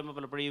മമ്മൂക്ക എന്ന് പറയുമ്പോൾ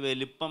പലപ്പോഴും ഈ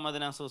വലിപ്പം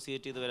അതിനെ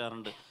അസോസിയേറ്റ് ചെയ്ത്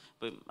വരാറുണ്ട്.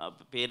 ഇപ്പം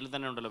പേരിൽ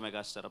തന്നെ ഉണ്ടല്ലോ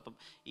മെഗാസ്റ്റാർ. അപ്പം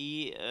ഈ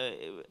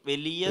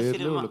വലിയ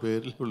സിനിമ,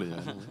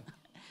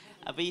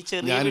 അപ്പം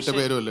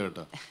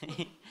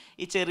ഈ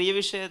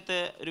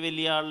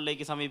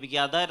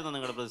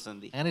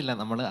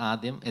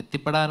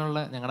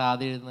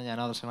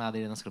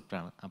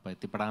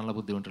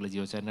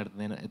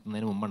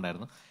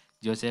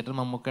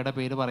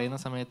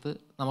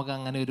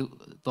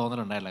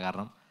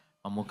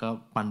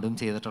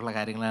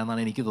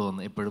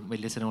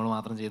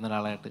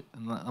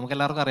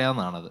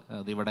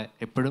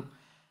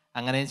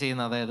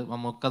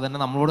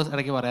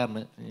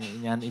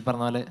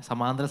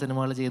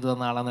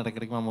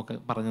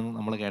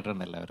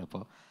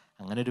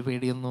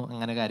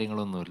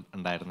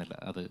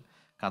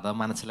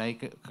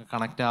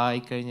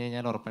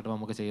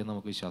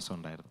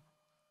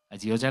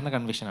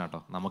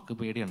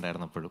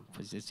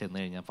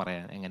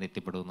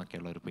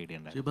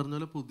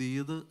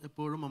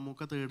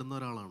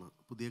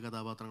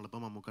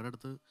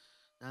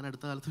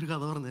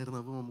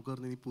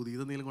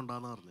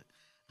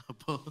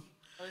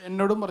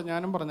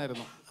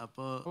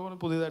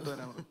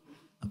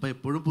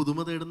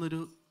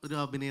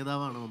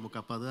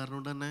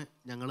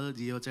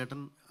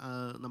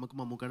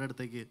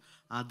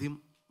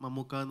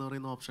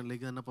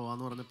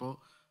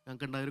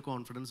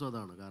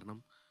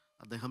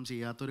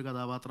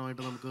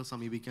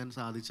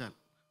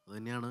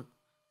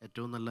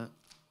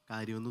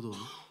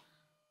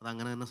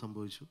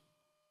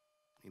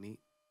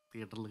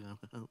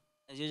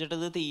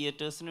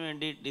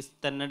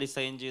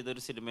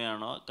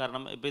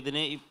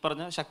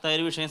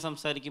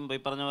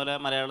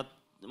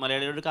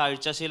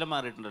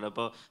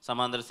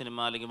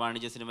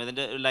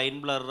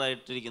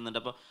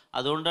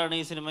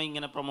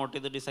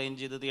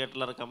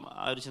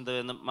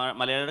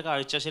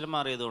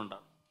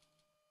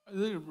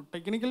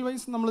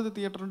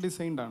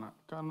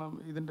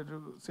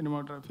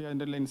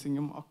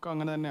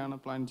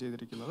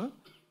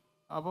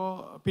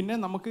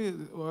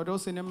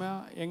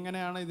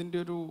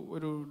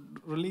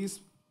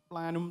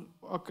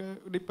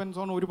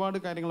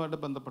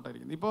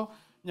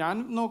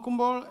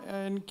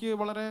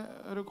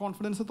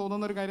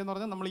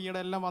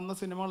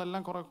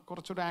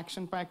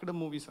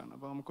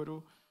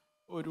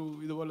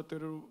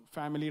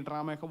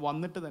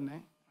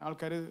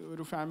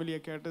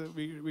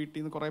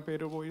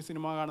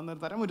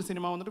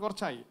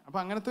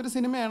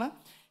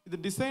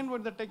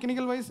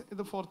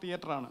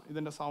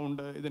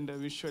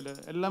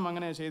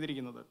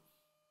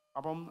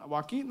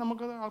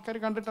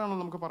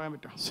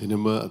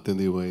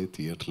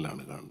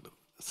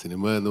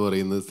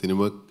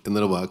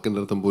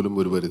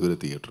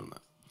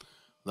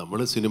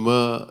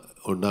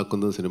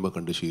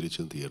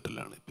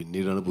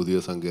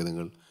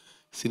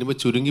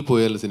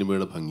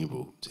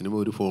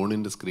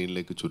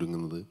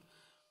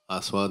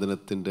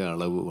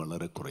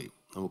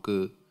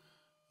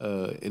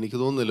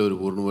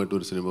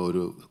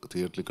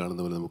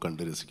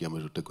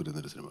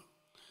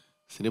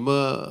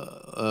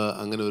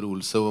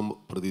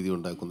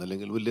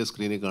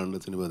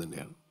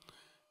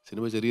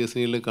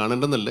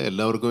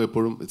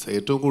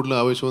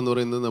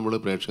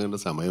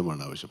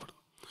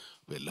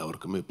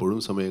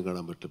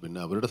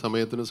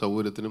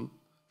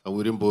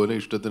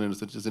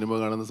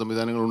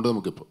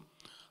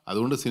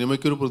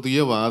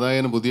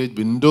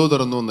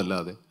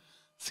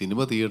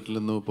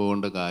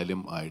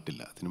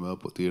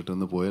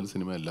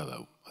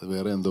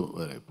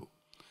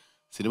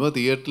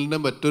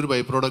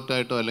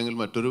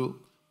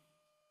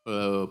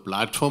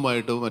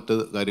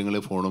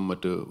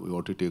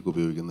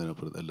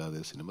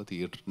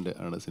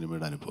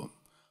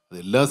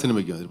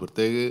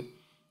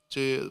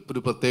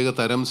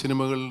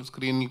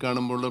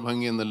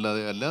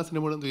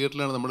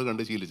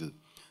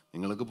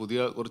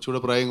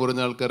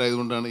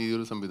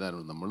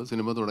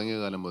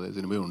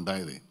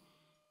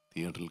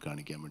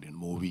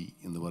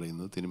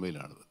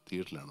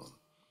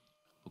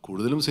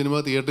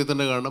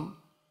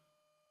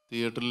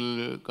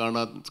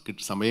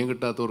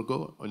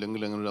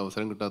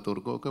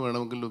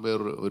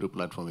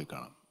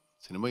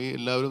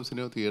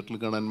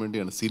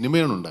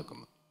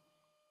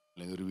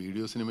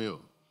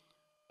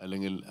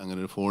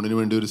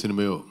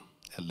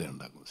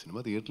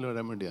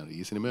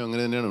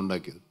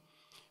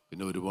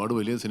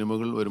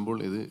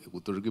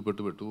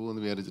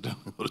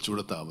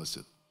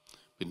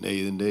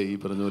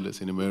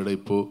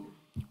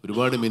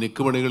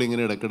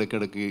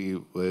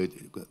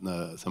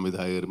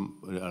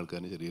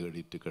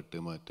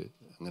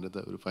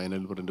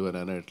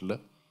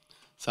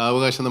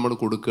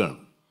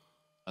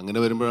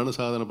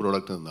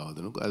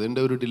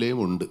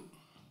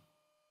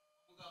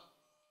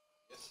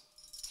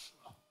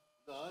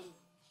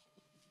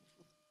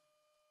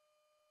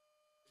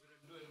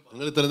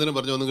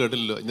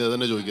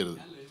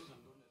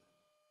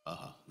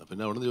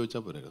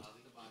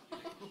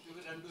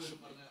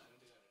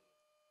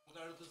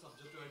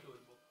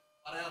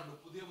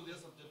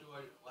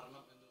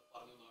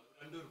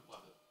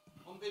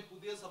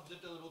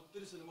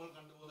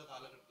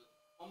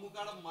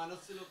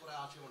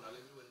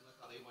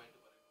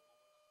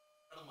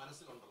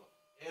മനസ്സിലുണ്ടല്ലോ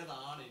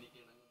ഏതാണ് എനിക്ക്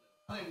ഇണങ്ങുന്നത്,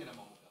 അതെങ്ങനെ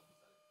മമ്മൂക്ക?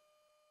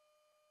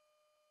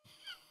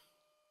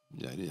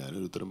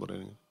 ഞാനൊരു ഉത്തരം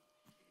പറയാൻ,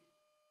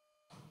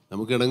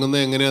 നമുക്ക്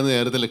ഇണങ്ങുന്നത് എങ്ങനെയാണെന്ന്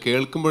നേരത്തെ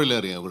കേൾക്കുമ്പോഴല്ലേ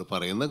അറിയാം. ഇവിടെ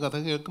പറയുന്ന കഥ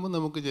കേൾക്കുമ്പോൾ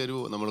നമുക്ക്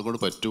ചേരുവോ, നമ്മളെ കൊണ്ട്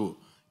പറ്റുമോ,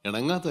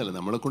 ഇണങ്ങാത്തതല്ല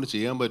നമ്മളെ കൊണ്ട്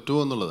ചെയ്യാൻ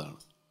പറ്റുമോ എന്നുള്ളതാണ്.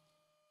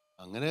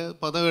 അങ്ങനെ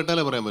പദം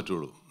കേട്ടാലേ പറയാൻ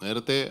പറ്റുള്ളൂ.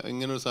 നേരത്തെ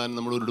ഇങ്ങനെ ഒരു സാധനം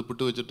നമ്മൾ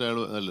ഉടുപ്പിട്ട് വെച്ചിട്ട് അയാൾ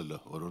അല്ലല്ലോ,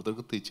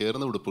 ഓരോരുത്തർക്ക്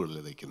ചേർന്ന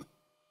ഉടുപ്പുകളല്ലേ തയ്ക്കുന്നത്.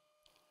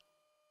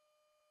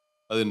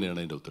 അത് തന്നെയാണ്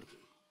അതിൻ്റെ ഉത്തരം.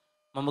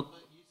 നമുക്ക്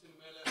ഈ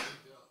സിനിമയിലെ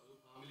ഒരു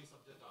ഫാമിലി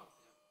സബ്ജക്റ്റാണ്,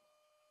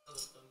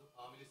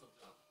 ഫാമിലി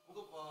സബ്ജക്റ്റാണ്.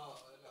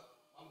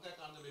 നമുക്ക്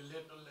കാണുന്ന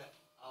വെല്ലേട്ടനിലെ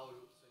ആ ഒരു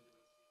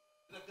സെന്റിമെന്റ്,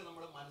 ഇതൊക്കെ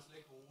നമ്മുടെ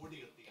മനസ്സിലേക്ക് ഓടി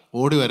എത്തിയാണ്.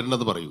 ഓടി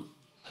വരേണ്ടത് പറയൂ.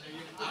 അങ്ങനെ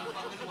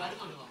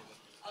വരുന്നുണ്ട് നമുക്ക്,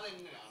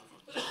 അതെങ്ങനെയാണ്?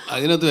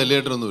 അതിനകത്ത്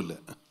വലിയേട്ടനൊന്നുമില്ല,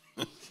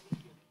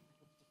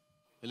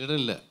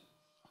 വലിയേട്ടനില്ല,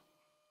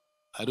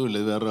 ആരുമില്ല,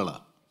 ഇത്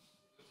വേറൊരാളാണ്.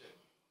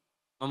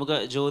 നമുക്ക്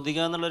ജ്യോതിക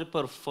എന്നുള്ളൊരു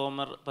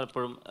പെർഫോമർ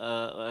പലപ്പോഴും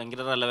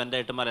ഭയങ്കര റെലവൻ്റ്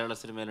ആയിട്ട് മലയാള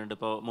സിനിമയിലുണ്ട്.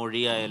 ഇപ്പോൾ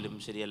മൊഴിയായാലും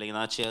ശരി, അല്ലെങ്കിൽ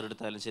നാച്ചിയാർ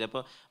എടുത്താലും ശരി.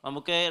 അപ്പോൾ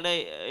നമുക്കയുടെ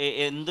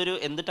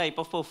എന്ത് ടൈപ്പ്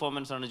ഓഫ്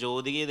പെർഫോമൻസ് ആണ്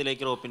ജ്യോതിക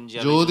ഇതിലേക്ക് ഓപ്പൺ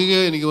ചെയ്യാൻ? ജ്യോതിക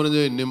എനിക്ക്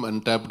പറഞ്ഞാൽ ഇനിയും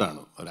അൺടാപ്ഡ്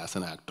ആണ് ഒരു as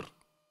an actor.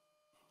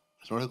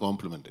 It's not A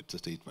compliment, it's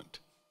A statement.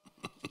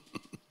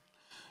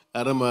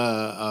 കാരണം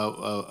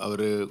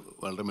അവർ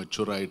വളരെ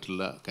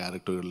മെച്യൂറായിട്ടുള്ള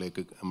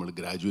ക്യാരക്ടറുകളിലേക്ക് നമ്മൾ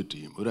ഗ്രാജുവേറ്റ്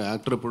ചെയ്യും. ഒരു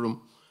ആക്ടർ എപ്പോഴും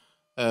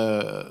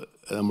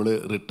നമ്മൾ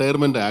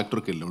റിട്ടയർമെൻറ്റ്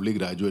ആക്ടർക്കില്ല, ഉള്ളി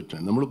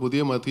ഗ്രാജുവേറ്റാണ്. നമ്മൾ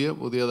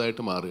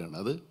പുതിയതായിട്ട് മാറുകയാണ്.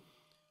 അത്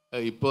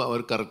ഇപ്പോൾ അവർ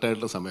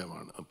കറക്റ്റായിട്ടുള്ള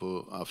സമയമാണ്. അപ്പോൾ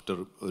ആഫ്റ്റർ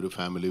ഒരു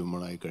ഫാമിലി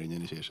വുമണായി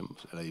കഴിഞ്ഞതിന് ശേഷം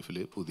ലൈഫിൽ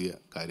പുതിയ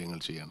കാര്യങ്ങൾ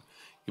ചെയ്യണം.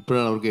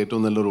 ഇപ്പോഴാണ് അവർക്ക്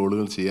ഏറ്റവും നല്ല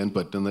റോളുകൾ ചെയ്യാൻ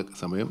പറ്റുന്ന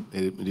സമയം.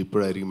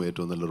 ഇപ്പോഴായിരിക്കും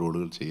ഏറ്റവും നല്ല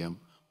റോളുകൾ ചെയ്യാൻ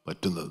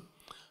പറ്റുന്നത്.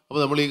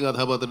 അപ്പോൾ നമ്മൾ ഈ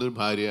കഥാപാത്രത്തിൽ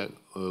ഭാര്യ,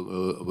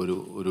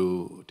 ഒരു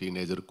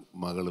ടീനേജർ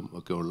മകളും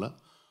ഒക്കെ ഉള്ള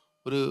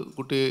ഒരു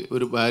കുട്ടി,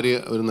 ഒരു ഭാര്യ,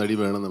 ഒരു നടി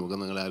വേണം നമുക്ക്.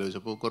 നിങ്ങൾ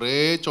ആലോചിച്ചപ്പോൾ കുറേ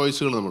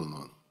ചോയ്സുകൾ നമ്മൾ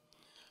വന്നു.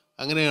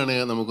 അങ്ങനെയാണ്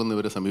നമുക്കൊന്ന്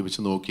ഇവരെ സമീപിച്ച്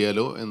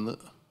നോക്കിയാലോ എന്ന്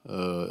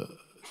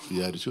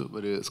വിചാരിച്ചു.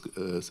 ഒരു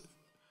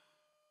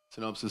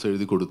സിനോപ്സിസ്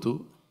എഴുതി കൊടുത്തു,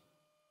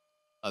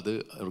 അത്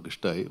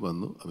അവർക്കിഷ്ടമായി,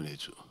 വന്നു,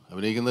 അഭിനയിച്ചു.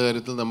 അഭിനയിക്കുന്ന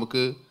കാര്യത്തിൽ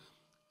നമുക്ക്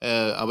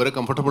അവരെ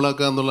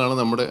കംഫർട്ടബിളാക്കുക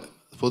എന്നുള്ളതാണ്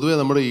പൊതുവേ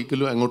നമ്മുടെ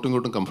ഈക്വലും അങ്ങോട്ടും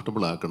ഇങ്ങോട്ടും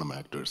കംഫർട്ടബിൾ ആക്കണം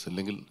ആക്ടേഴ്സ്.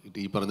 അല്ലെങ്കിൽ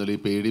ഈ പറഞ്ഞ ഈ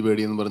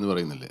പേടി എന്ന്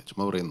പറയുന്നില്ലേ,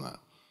 ചുമ്മാ പറയുന്നതാണ്.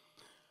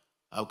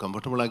 ആ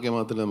കംഫർട്ടബിൾ ആക്കിയാൽ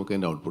മാത്രമേ നമുക്ക്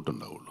അതിൻ്റെ ഔട്ട്പുട്ട്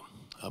ഉണ്ടാവുള്ളൂ.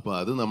 അപ്പോൾ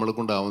അത് നമ്മളെ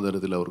കൊണ്ടാവുന്ന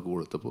തരത്തിൽ അവർക്ക്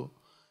കൊടുത്തപ്പോൾ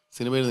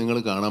സിനിമയിൽ നിങ്ങൾ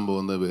കാണാൻ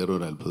പോകുന്നത്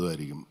വേറൊരു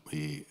അത്ഭുതമായിരിക്കും.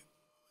 ഈ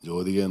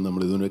ജ്യോതിക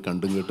നമ്മൾ ഇതിനെ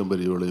കണ്ടും കേട്ടും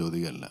പരിചയമുള്ള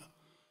ജ്യോതികയല്ല.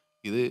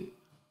 ഇത്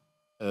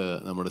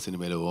നമ്മുടെ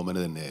സിനിമയിലെ ഓമന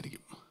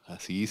തന്നെയായിരിക്കും.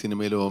 ഈ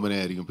സിനിമയിലെ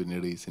ഓമനയായിരിക്കും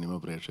പിന്നീട് ഈ സിനിമ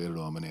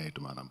പ്രേക്ഷകരുടെ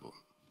ഓമനയായിട്ട് മാറാൻ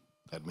പോകും.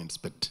 That means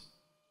pet.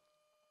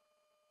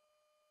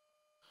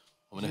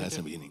 Omana has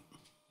A meaning.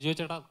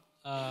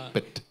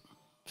 Pet,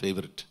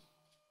 favourite.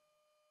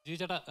 Jio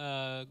ചേട്ടാ,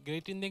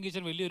 ഗ്രേറ്റ് ഇന്ത്യൻ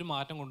കിച്ചൺ വലിയൊരു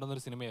മാറ്റം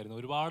കൊണ്ടുവന്നൊരു സിനിമയായിരുന്നു.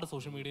 ഒരുപാട്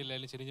സോഷ്യൽ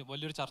മീഡിയയിലായാലും ശരി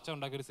വലിയൊരു ചർച്ച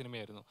ഉണ്ടാക്കിയൊരു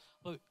സിനിമയായിരുന്നു.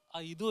 അപ്പോൾ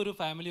ഇതും ഒരു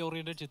ഫാമിലി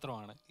ഓറിയൻറ്റഡ്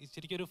ചിത്രമാണ്.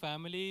 ശരിക്കും ഒരു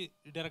ഫാമിലി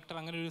ഡയറക്ടർ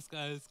അങ്ങനെ ഒരു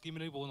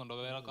സ്കീമിലേക്ക് പോകുന്നുണ്ടോ?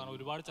 വേറെ കാരണം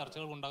ഒരുപാട്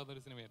ചർച്ചകൾ ഉണ്ടാകുന്ന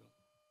ഒരു സിനിമയായിരുന്നു.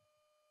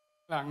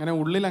 അങ്ങനെ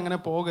ഉള്ളിൽ അങ്ങനെ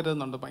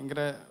പോകരുതെന്നുണ്ട്.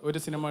 ഭയങ്കര ഒരു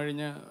സിനിമ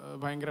കഴിഞ്ഞ്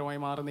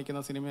ഭയങ്കരമായി മാറി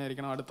നിൽക്കുന്ന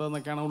സിനിമയായിരിക്കണം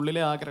അടുത്തതെന്നൊക്കെയാണ്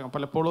ഉള്ളിലെ ആഗ്രഹം.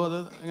 പലപ്പോഴും അത്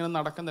ഇങ്ങനെ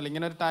നടക്കുന്നില്ല.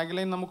 ഇങ്ങനെ ഒരു ടാഗ്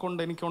ലൈൻ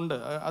എനിക്കുണ്ട്.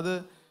 അത്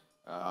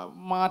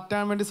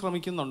മാറ്റാൻ വേണ്ടി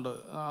ശ്രമിക്കുന്നുണ്ട്.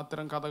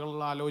 അത്തരം കഥകൾ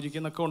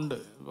ആലോചിക്കുന്നൊക്കെ ഉണ്ട്.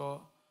 ഇപ്പോൾ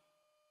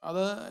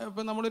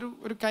ഇപ്പം നമ്മളൊരു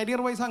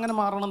കരിയർ വൈസ് അങ്ങനെ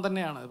മാറണം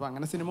തന്നെയാണ്. ഇപ്പം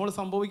അങ്ങനെ സിനിമകൾ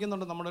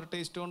സംഭവിക്കുന്നുണ്ട്. നമ്മുടെ ഒരു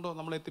ടേസ്റ്റ് കൊണ്ടോ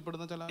നമ്മൾ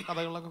എത്തിപ്പെടുന്ന ചില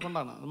കഥകളൊക്കെ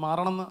കൊണ്ടാണ് അത്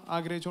മാറണമെന്ന്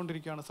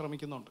ആഗ്രഹിച്ചുകൊണ്ടിരിക്കുകയാണ്,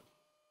 ശ്രമിക്കുന്നുണ്ട്.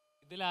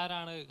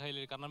 ഇതിലാരാണ്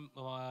ഹൈലൈറ്റ്? കാരണം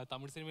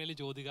തമിഴ് സിനിമയിൽ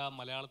ജ്യോതിക,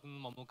 മലയാളത്തിൽ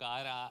നിന്ന് മമ്മൂക്ക,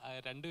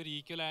 രണ്ടുപേരും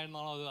ഈക്വൽ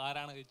ആയിരുന്നാണോ? അത്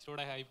ആരാണ്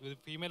ഇച്ചിരൂടെ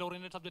ഫീമെയിൽ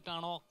ഓറിയന്റഡ് സബ്ജക്റ്റ്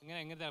ആണോ?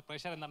 എങ്ങനെ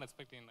പ്രേക്ഷകർ എന്താണ്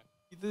എക്സ്പെക്ട് ചെയ്യുന്നത്?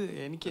 ഇത്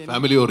എനിക്ക്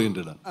ഫാമിലി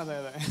ഓറിയന്റഡ്. അതെ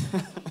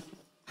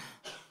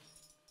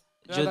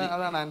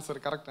അതാണ് ആൻസർ,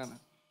 കറക്റ്റ് ആണ്.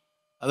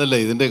 അതല്ല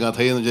ഇതിൻ്റെ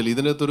കഥയെന്ന് വെച്ചാൽ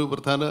ഇതിനകത്തൊരു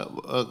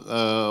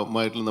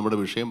പ്രധാനമായിട്ടുള്ള നമ്മുടെ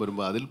വിഷയം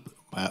വരുമ്പോൾ അതിൽ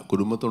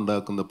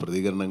കുടുംബത്തുണ്ടാക്കുന്ന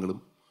പ്രതികരണങ്ങളും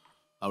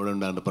അവിടെ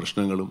ഉണ്ടാകുന്ന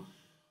പ്രശ്നങ്ങളും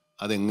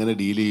അതെങ്ങനെ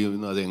ഡീൽ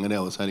ചെയ്യുന്നു, അതെങ്ങനെ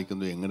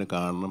അവസാനിക്കുന്നു, എങ്ങനെ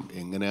കാണണം,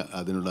 എങ്ങനെ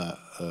അതിനുള്ള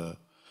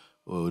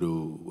ഒരു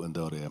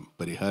എന്താ പറയുക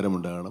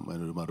പരിഹാരമുണ്ടാകണം,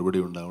 അതിനൊരു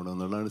മറുപടി ഉണ്ടാകണം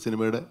എന്നുള്ളതാണ്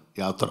സിനിമയുടെ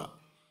യാത്ര.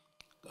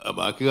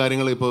 ബാക്കി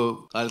കാര്യങ്ങൾ ഇപ്പോൾ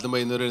കാലത്തും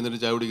വൈകുന്നേരം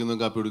എഴുന്നേറ്റ് ചായ കുടിക്കുന്നു,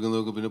 കാപ്പി കുടിക്കുന്നു,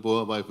 പിന്നെ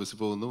ഓഫീസിൽ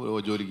പോകുന്നു,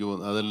 ജോലിക്ക്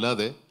പോകുന്നു,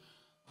 അതല്ലാതെ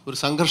ഒരു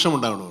സംഘർഷം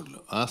ഉണ്ടാകണമല്ലോ.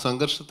 ആ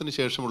സംഘർഷത്തിന്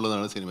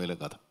ശേഷമുള്ളതാണ് സിനിമയിലെ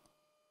കഥ.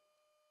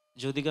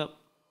 ജ്യോതിക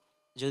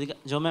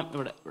ജോമാം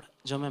ഇവിടെ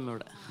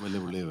വലിയ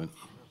പുള്ളിയവൻ.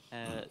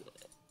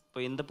 இப்போ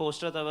இந்த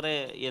போஸ்டரை தவிர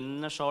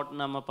என்ன ஷாட்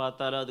நம்ம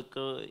பார்த்தாலும்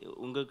அதுக்கு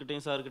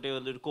உங்ககிட்டயும் சார்கிட்டயும்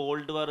வந்து ஒரு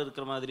கோல்டு வார்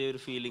இருக்கிற மாதிரி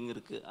ஒரு ஃபீலிங்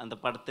இருக்கு அந்த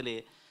படத்திலே.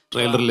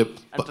 ட்ரெய்லர்ல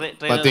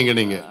பாத்தீங்க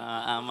நீங்க?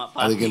 ஆமா,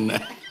 அதுக்கு என்ன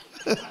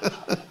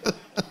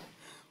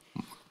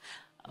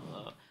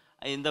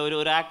இந்த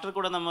ஒரு ஆக்டர்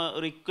கூட நம்ம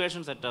ஒரு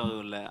இக்வேஷன் செட்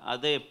ஆகும்ல,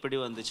 அது எப்படி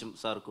வந்துச்சு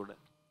சார் கூட?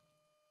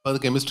 அது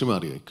கெமிஸ்ட்ரி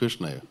மாறிയോ?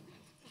 ഇക്വേഷൻ ആയോ?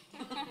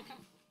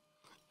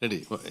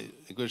 ready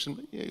equation,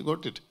 you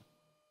got it.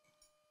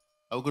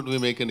 How could we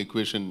make an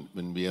equation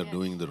when we are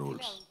doing the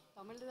roles?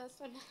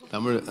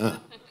 Tamil.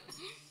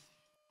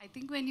 I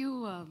think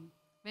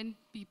when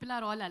people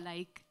are all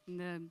alike in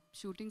the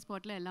shooting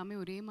spot la ellame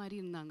ore mari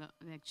irundanga.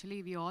 Actually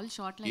we all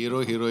shot like hero,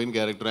 heroine,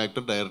 character,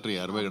 actor, director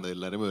yarume kada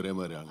ellarume ore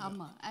mari aanga.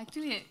 Amma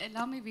actually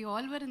ellame we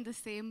all were in the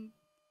same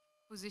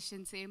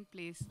position, same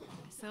place.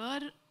 Sir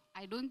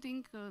I don't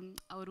think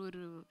அவர்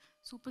ஒரு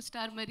super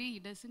star மாதிரி he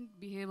doesn't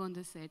behave on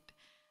the set.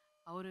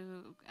 அவர்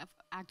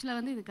ஆக்சுவலாக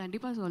வந்து இது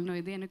கண்டிப்பாக சொல்லணும்,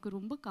 இது எனக்கு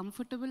ரொம்ப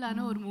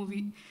கம்ஃபர்டபுளான ஒரு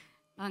மூவி.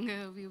 அங்கே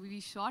வி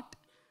ஷாட்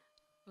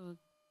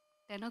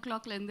 10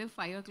 o'clockலேருந்து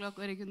 5 o'clock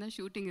வரைக்கும் தான்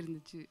ஷூட்டிங்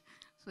இருந்துச்சு.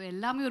 ஸோ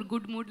எல்லாமே ஒரு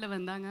குட் மூடில்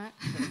வந்தாங்க.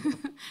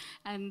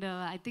 And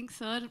I think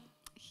sir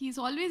he is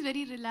always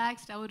very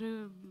relaxed. Our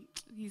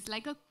he's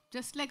like a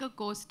just like a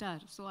co-star.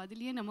 So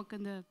அதுலேயே நமக்கு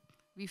அந்த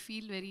we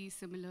feel very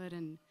similar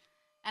and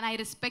I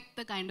respect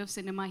the kind of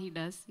cinema he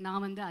does.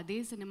 நான் வந்து அதே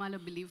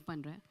சினிமாவில் believe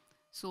பண்ணுறேன்.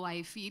 So I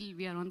feel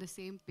we are on the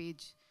same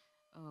page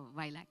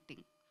while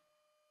acting.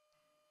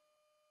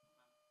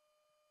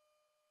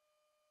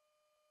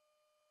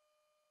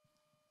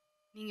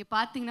 நீங்கள்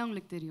பார்த்தீங்கன்னா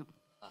உங்களுக்கு தெரியும்,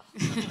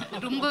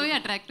 ரொம்பவே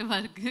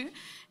அட்ராக்டிவாக இருக்குது.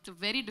 It's a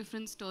very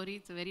different story,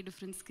 it's a very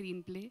different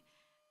screenplay.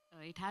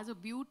 It has a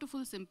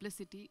beautiful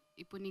simplicity.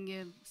 இப்போ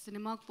நீங்கள்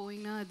சினிமாவுக்கு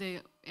போயிங்கன்னா அது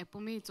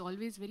எப்போவுமே இட்ஸ்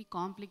ஆல்வேஸ் வெரி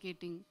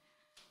காம்ப்ளிகேட்டிங்.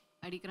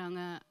 அடிக்கிறாங்க,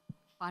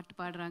 பாட்டு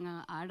பாடுறாங்க,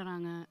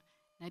 ஆடுறாங்க,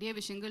 நிறைய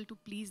விஷயங்கள் டு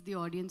ப்ளீஸ் தி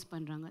ஆடியன்ஸ்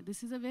பண்ணுறாங்க.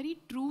 This is a very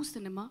true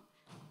cinema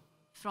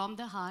from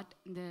the heart.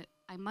 இந்த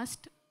ஐ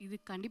மஸ்ட் இது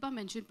கண்டிப்பாக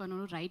மென்ஷன்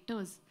பண்ணணும்,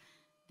 writers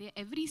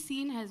every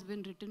scene has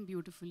been return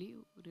beautifully.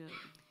 ஒரு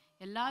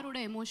எல்லாரோட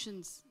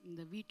எமோஷன்ஸ்,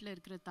 இந்த வீட்டில்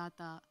இருக்கிற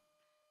தாத்தா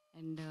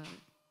அண்ட்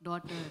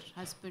டாட்டர்,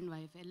 ஹஸ்பண்ட்,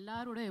 ஒய்ஃப்,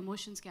 எல்லாரோட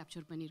எமோஷன்ஸ்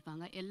கேப்சர்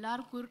பண்ணியிருக்காங்க.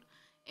 எல்லாருக்கும்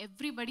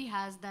everybody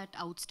has that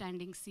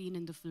outstanding scene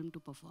in the film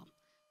to perform.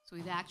 So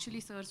இது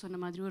ஆக்சுவலி சார் சொன்ன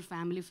மாதிரி ஒரு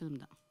ஃபேமிலி ஃபிலிம்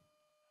தான்.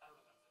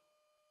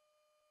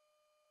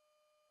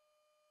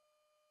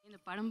 இந்த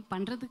படம்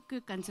பண்ணுறதுக்கு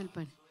கன்சல்ட்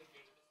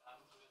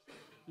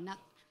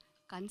நான்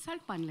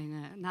கன்சல்ட் பண்ணலைங்க,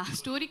 நான்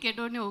ஸ்டோரி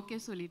கேட்டோடனே ஓகே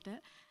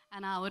சொல்லிட்டேன்.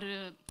 ஆனால் அவர்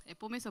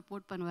எப்போவுமே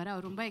சப்போர்ட் பண்ணுவார்.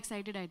 அவர் ரொம்ப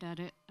எக்ஸைட்டட்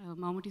ஆகிட்டார்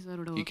மம்முட்டி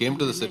சாரோட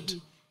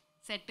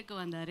செட்டுக்கு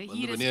வந்தார்.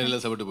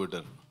 சாப்பிட்டு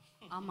போயிட்டார்.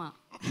 ஆமாம்,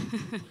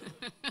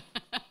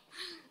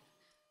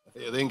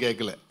 எதையும்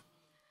கேட்கல.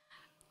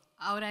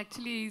 அவர்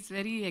actually is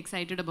very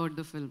excited about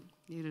the film.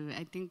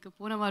 I think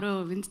போன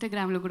வாரம்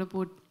இன்ஸ்டாகிராமில் கூட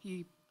புட்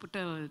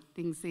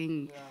திங் சேயிங்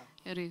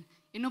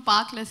இன்னும்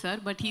பார்க்கல sir,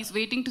 but he is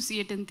waiting to see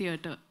it in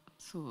theatre.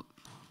 So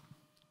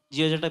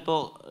Jio ചേട്ടാ,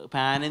 ഇപ്പോൾ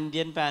പാൻ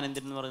ഇന്ത്യൻ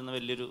എന്ന് പറയുന്ന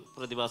വലിയൊരു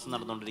പ്രതിഭാസം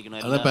നടന്നുകൊണ്ടിരിക്കുന്നു.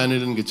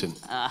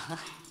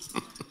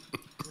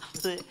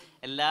 അത്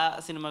എല്ലാ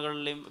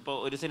സിനിമകളിലെയും ഇപ്പോൾ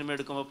ഒരു സിനിമ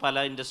എടുക്കുമ്പോൾ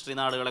പല ഇൻഡസ്ട്രി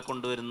നാടുകളെ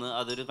കൊണ്ടുവരുന്നു,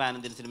 അതൊരു pan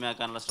Indian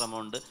സിനിമയാക്കാനുള്ള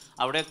ശ്രമമുണ്ട്.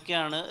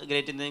 അവിടെയൊക്കെയാണ്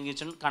great Indian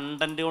kitchen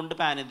content കൊണ്ട്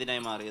പാൻ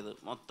ഇന്ത്യനായി മാറിയത്.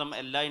 മൊത്തം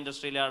എല്ലാ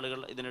ഇൻഡസ്ട്രിയിലെ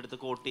ആളുകൾ ഇതിനെടുത്ത്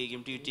കോട്ട്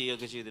ചെയ്യുകയും ട്വീറ്റ്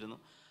ചെയ്യുകയൊക്കെ ചെയ്തിരുന്നു.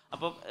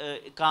 അപ്പം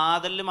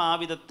കാതലിലും ആ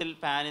വിധത്തിൽ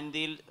പാൻ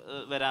ഇന്ത്യയിൽ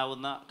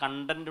വരാവുന്ന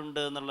കണ്ടന്റ്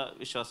ഉണ്ട് എന്നുള്ള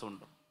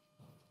വിശ്വാസമുണ്ടോ?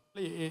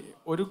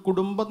 ഒരു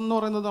കുടുംബം എന്ന്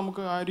പറയുന്നത്,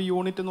 നമുക്ക് ആ ഒരു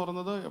യൂണിറ്റ് എന്ന്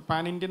പറയുന്നത്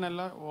പാൻ ഇന്ത്യൻ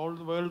അല്ല, ഓൾ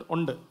വേൾഡ്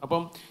ഉണ്ട്.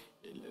 അപ്പം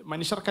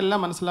മനുഷ്യർക്കെല്ലാം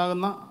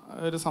മനസ്സിലാകുന്ന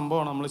ഒരു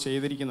സംഭവമാണ് നമ്മൾ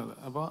ചെയ്തിരിക്കുന്നത്.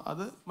 അപ്പോൾ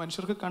അത്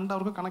മനുഷ്യർക്ക് കണ്ട്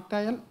അവർക്ക് കണക്റ്റ്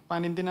ആയാൽ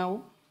പാൻ ഇന്ത്യൻ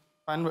ആവും,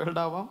 പാൻ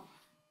വേൾഡ് ആവാം,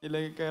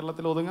 ഇല്ലെങ്കിൽ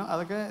കേരളത്തിൽ ഒതുങ്ങാം.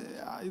 അതൊക്കെ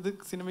ഇത്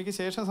സിനിമയ്ക്ക്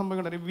ശേഷം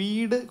സംഭവിക്കേണ്ട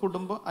വീട്,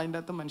 കുടുംബം, അതിൻ്റെ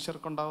അകത്ത്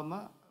മനുഷ്യർക്കുണ്ടാകുന്ന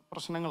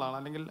പ്രശ്നങ്ങളാണ്,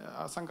 അല്ലെങ്കിൽ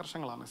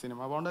സംഘർഷങ്ങളാണ് സിനിമ.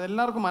 അതുകൊണ്ട്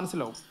എല്ലാവർക്കും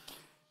മനസ്സിലാവും,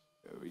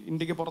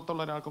 ഇന്ത്യക്ക്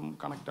പുറത്തുള്ള ഒരാൾക്കും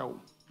കണക്റ്റ് ആവും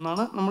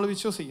എന്നാണ് നമ്മൾ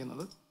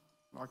വിശ്വസിക്കുന്നത്.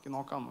 ബാക്കി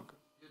നോക്കാം നമുക്ക്.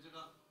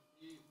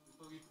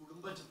 ഈ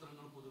കുടുംബ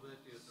ചിത്രങ്ങൾ പൊതുവെ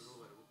തിയേറ്ററുകൾ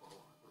വരവ്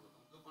കുറവാണ്.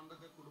 നമുക്ക്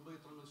പണ്ടൊക്കെ കുടുംബ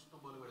ചിത്രങ്ങൾ ഇഷ്ടം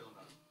പോലെ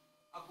വരുന്നുണ്ടാണ്.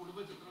 ആ കുടുംബ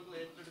ചിത്രങ്ങൾ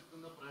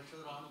ഏറ്റെടുക്കുന്ന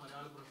പ്രേക്ഷകരാണ്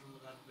മലയാളി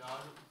പ്രേക്ഷകരുടെ കാര്യത്തിൽ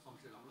ആരും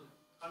സംശയം നമ്മൾ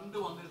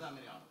കണ്ടുവന്നിരുന്നത്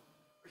അങ്ങനെയാണ്.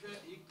 പക്ഷേ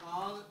ഈ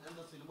കാത്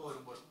എന്ന സിനിമ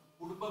വരുമ്പോൾ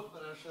കുടുംബ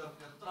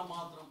പ്രേക്ഷകർക്ക്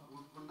എത്രമാത്രം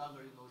ഉൾക്കൊണ്ടാൻ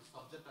കഴിയുന്ന ഒരു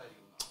സബ്ജക്റ്റ്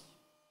ആയിരിക്കും?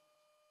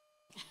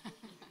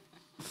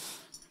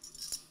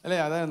 അല്ലേ,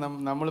 അതായത്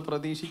നമ്മൾ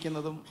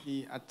പ്രതീക്ഷിക്കുന്നതും ഈ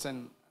അച്ഛൻ,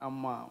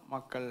 അമ്മ,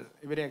 മക്കൾ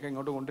ഇവരെയൊക്കെ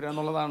ഇങ്ങോട്ട് കൊണ്ടുവരിക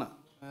എന്നുള്ളതാണ്.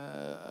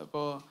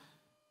 ഇപ്പോൾ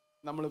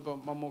നമ്മളിപ്പോൾ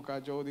മമ്മൂക്ക,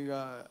 ജ്യോതിക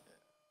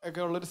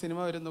ഒക്കെ ഉള്ളൊരു സിനിമ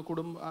വരുന്നു,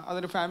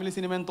 അതൊരു ഫാമിലി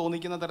സിനിമയെന്ന്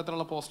തോന്നിക്കുന്ന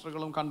തരത്തിലുള്ള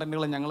പോസ്റ്ററുകളും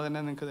കണ്ടന്റുകളും ഞങ്ങൾ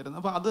തന്നെ നിങ്ങൾക്ക്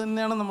തരുന്നത്. അപ്പോൾ അത്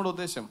തന്നെയാണ് നമ്മുടെ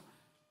ഉദ്ദേശം.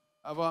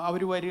 അപ്പോൾ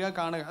അവർ വരിക,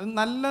 കാണുക, അത്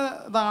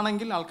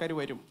നല്ലതാണെങ്കിൽ ആൾക്കാർ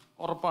വരും,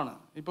 ഉറപ്പാണ്.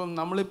 ഇപ്പം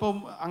നമ്മളിപ്പം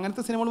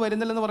അങ്ങനത്തെ സിനിമകൾ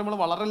വരുന്നില്ലെന്ന് പറയുമ്പോൾ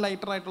വളരെ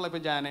ലൈറ്ററായിട്ടുള്ള,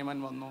 ഇപ്പോൾ ജാനേമൻ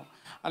വന്നു,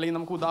 അല്ലെങ്കിൽ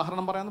നമുക്ക്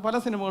ഉദാഹരണം പറയാവുന്ന പല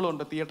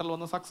സിനിമകളുണ്ട് തിയേറ്ററിൽ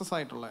വന്ന് സക്സസ്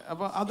ആയിട്ടുള്ള.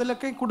 അപ്പോൾ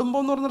അതിലൊക്കെ കുടുംബം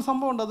എന്ന് പറയുന്നൊരു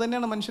സംഭവമുണ്ട്. അത്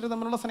തന്നെയാണ് മനുഷ്യർ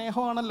തമ്മിലുള്ള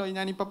സ്നേഹമാണല്ലോ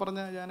ഞാനിപ്പോൾ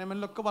പറഞ്ഞ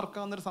ജാനേമനിലൊക്കെ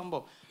വർക്കാവുന്നൊരു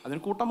സംഭവം. അതിന്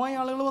കൂട്ടമായി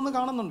ആളുകൾ വന്ന്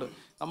കാണുന്നുണ്ട്.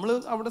 നമ്മൾ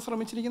അവിടെ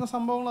ശ്രമിച്ചിരിക്കുന്ന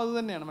സംഭവങ്ങൾ അത്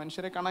തന്നെയാണ്,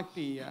 മനുഷ്യരെ കണക്ട്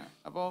ചെയ്യുക.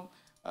 അപ്പോൾ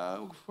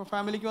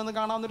ഫാമിലിക്ക് വന്ന്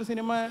കാണാവുന്നൊരു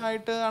സിനിമ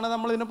ആയിട്ട് ആണ്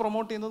നമ്മളിതിനെ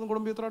പ്രൊമോട്ട് ചെയ്യുന്നതും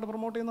കുടുംബചിത്രമായിട്ട്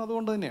പ്രൊമോട്ട് ചെയ്യുന്നത്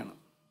അതുകൊണ്ട് തന്നെയാണ്.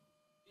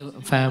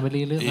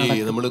 ഫാമിലിയിൽ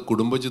നമ്മൾ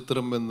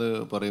കുടുംബചിത്രം എന്ന്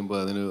പറയുമ്പോൾ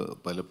അതിന്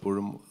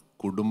പലപ്പോഴും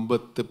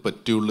കുടുംബത്തെ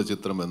പറ്റിയുള്ള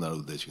ചിത്രം എന്നാണ്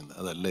ഉദ്ദേശിക്കുന്നത്.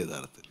 അതല്ല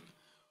യഥാർത്ഥത്തിൽ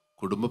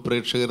കുടുംബ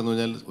പ്രേക്ഷകർ എന്ന്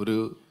പറഞ്ഞാൽ ഒരു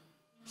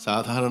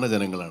സാധാരണ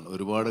ജനങ്ങളാണ്.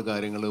 ഒരുപാട്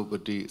കാര്യങ്ങളെ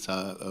പറ്റി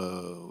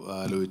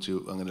ആലോചിച്ചു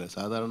അങ്ങനെ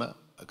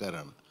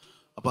സാധാരണക്കാരാണ്.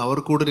 അപ്പോൾ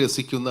അവർക്കൂടെ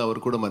രസിക്കുന്ന,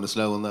 അവർക്കൂടെ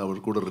മനസ്സിലാവുന്ന,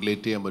 അവർക്കൂടെ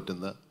റിലേറ്റ് ചെയ്യാൻ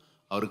പറ്റുന്ന,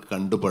 അവർക്ക്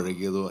കണ്ടു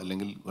പഴകിയതോ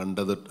അല്ലെങ്കിൽ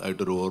കണ്ടത്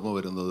ആയിട്ടൊരു ഓർമ്മ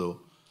വരുന്നതോ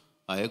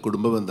ആയ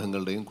കുടുംബ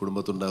ബന്ധങ്ങളുടെയും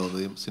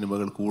കുടുംബത്തുണ്ടാകുന്നതും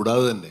സിനിമകൾ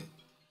കൂടാതെ തന്നെ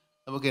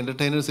നമുക്ക്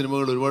എൻ്റർടൈനർ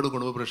സിനിമകൾ ഒരുപാട്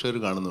കുടുംബ പ്രേക്ഷകർ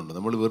കാണുന്നുണ്ട്.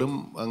 നമ്മൾ വെറും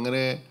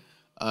അങ്ങനെ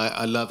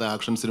അല്ലാത്ത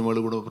ആക്ഷൻ സിനിമകൾ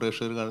കുടുംബ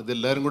പ്രേക്ഷകർ കാണും.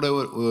 ഇതെല്ലാവരും കൂടെ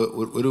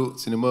ഒരു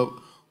സിനിമ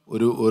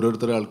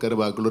ഓരോരുത്തരുടെ ആൾക്കാരെ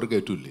ബാക്കിയുള്ളവർ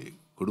കയറ്റൂല്ലേ?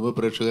 കുടുംബ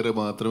പ്രേക്ഷകരെ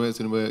മാത്രമേ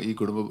സിനിമ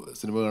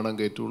കാണാൻ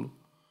കയറ്റുള്ളൂ,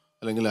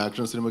 അല്ലെങ്കിൽ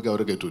ആക്ഷൻ സിനിമയ്ക്ക്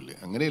അവരെ കയറ്റൂല്ലേ?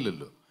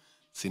 അങ്ങനെയില്ലല്ലോ.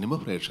 സിനിമ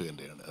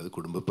പ്രേക്ഷകൻ്റെയാണ്. അത്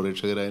കുടുംബ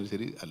പ്രേക്ഷകരായാലും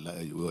ശരി, അല്ല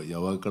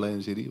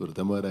യുവാക്കളായാലും ശരി,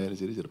 വൃദ്ധന്മാരായാലും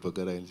ശരി,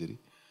 ചെറുപ്പക്കാരായാലും ശരി,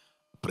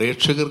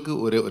 പ്രേക്ഷകർക്ക്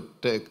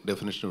ഒറ്റ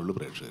ഡെഫിനേഷനുള്ളൂ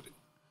പ്രേക്ഷകർ.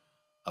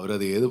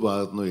 അവരത് ഏത്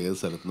ഭാഗത്തുനിന്നോ ഏത്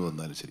സ്ഥലത്തുനിന്ന്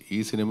വന്നാലും ശരി, ഈ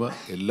സിനിമ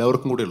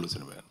എല്ലാവർക്കും കൂടെയുള്ള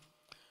സിനിമയാണ്.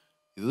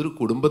 ഇതൊരു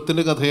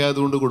കുടുംബത്തിൻ്റെ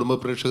കഥയായതുകൊണ്ട് കുടുംബ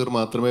പ്രേക്ഷകർ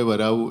മാത്രമേ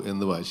വരാവൂ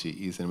എന്ന് വാശി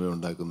ഈ സിനിമ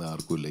ഉണ്ടാക്കുന്ന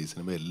ആർക്കുമില്ല. ഈ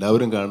സിനിമ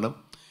എല്ലാവരും കാണണം.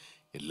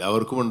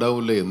 എല്ലാവർക്കും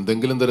ഉണ്ടാവില്ല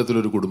എന്തെങ്കിലും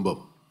തരത്തിലൊരു കുടുംബം.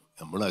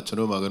 നമ്മൾ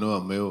അച്ഛനോ മകനോ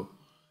അമ്മയോ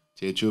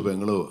ചേച്ചിയോ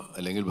പെങ്ങളോ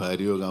അല്ലെങ്കിൽ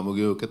ഭാര്യയോ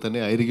കാമുകയോ ഒക്കെ തന്നെ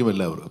ആയിരിക്കും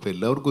എല്ലാവരും. അപ്പോൾ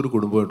എല്ലാവർക്കും ഒരു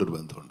കുടുംബമായിട്ടൊരു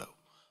ബന്ധമുണ്ടാവും.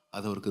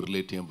 അതവർക്ക്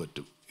റിലേറ്റ് ചെയ്യാൻ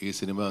പറ്റും. ഈ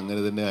സിനിമ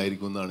അങ്ങനെ തന്നെ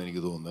ആയിരിക്കുമെന്നാണ്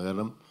എനിക്ക് തോന്നുന്നത്.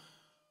 കാരണം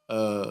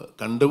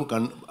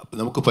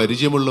നമുക്ക്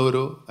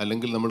പരിചയമുള്ളവരോ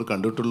അല്ലെങ്കിൽ നമ്മൾ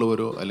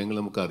കണ്ടിട്ടുള്ളവരോ അല്ലെങ്കിൽ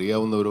നമുക്ക്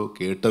അറിയാവുന്നവരോ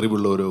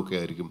കേട്ടറിവുള്ളവരോ ഒക്കെ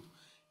ആയിരിക്കും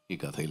ഈ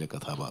കഥയിലെ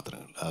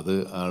കഥാപാത്രങ്ങൾ. അത്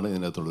ആണ്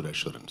ഇതിനകത്തുള്ളൊരു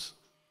അഷ്വറൻസ്.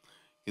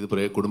 ഇത്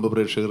കുടുംബ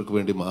പ്രേക്ഷകർക്ക്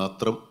വേണ്ടി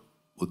മാത്രം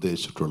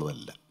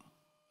ഉദ്ദേശിച്ചിട്ടുള്ളതല്ല,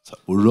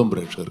 മുഴുവൻ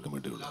പ്രേക്ഷകർക്കും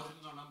വേണ്ടിയുള്ളത്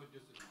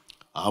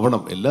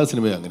ആവണം. എല്ലാ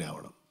സിനിമയും അങ്ങനെ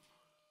ആവണം.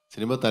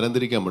 സിനിമ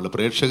തരംതിരിക്കാൻ പാടില്ല.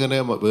 പ്രേക്ഷകനെ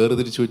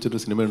വേർതിരിച്ച് വെച്ചിട്ട്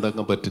സിനിമ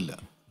ഉണ്ടാക്കാൻ പറ്റില്ല.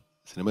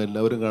 സിനിമ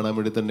എല്ലാവരും കാണാൻ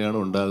വേണ്ടി തന്നെയാണ്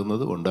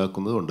ഉണ്ടാക്കുന്നത്,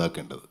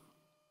 ഉണ്ടാക്കേണ്ടത്.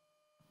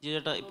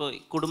 ചേട്ടാ, ഇപ്പോൾ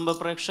കുടുംബ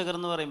പ്രേക്ഷകർ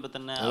എന്ന് പറയുമ്പോൾ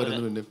തന്നെ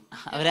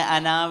അവരെ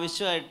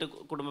അനാവശ്യമായിട്ട്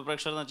കുടുംബ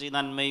പ്രേക്ഷകർ എന്ന് വെച്ചാൽ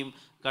നന്മയും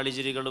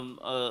കളിചിരികളും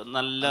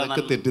നല്ല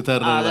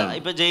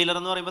ഇപ്പൊ ജയിലർ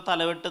എന്ന് പറയുമ്പോൾ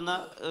തലവെട്ടുന്ന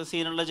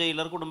സീനുള്ള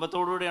ജയിലർ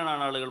കുടുംബത്തോടുകൂടിയാണ്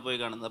ആളുകൾ പോയി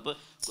കാണുന്നത്. അപ്പൊ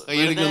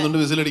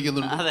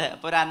അതെ,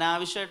 അപ്പൊ ഒരു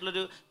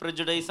അനാവശ്യമായിട്ടുള്ളൊരു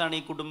പ്രെജുഡൈസ് ആണ്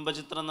ഈ കുടുംബ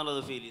ചിത്രം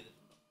എന്നുള്ളത് ഫീൽ ചെയ്ത്.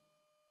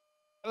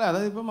 അല്ല,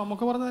 അതായത് ഇപ്പം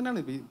നമുക്ക് പറഞ്ഞത്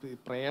തന്നെയാണ്,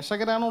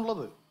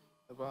 പ്രേക്ഷകരാണുള്ളത്.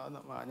 ഇപ്പൊ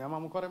ഞാൻ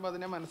നമുക്ക് പറയുമ്പോൾ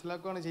അതിനെ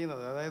മനസ്സിലാക്കുകയാണ്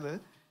ചെയ്യുന്നത്. അതായത്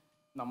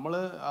നമ്മൾ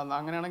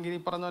അങ്ങനെയാണെങ്കിൽ ഈ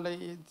പറഞ്ഞ പോലെ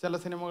ഈ ചില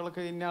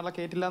സിനിമകൾക്ക് ഇന്നയാളെ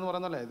കേട്ടില്ല എന്ന്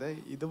പറയുന്നല്ലേ,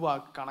 ഇത്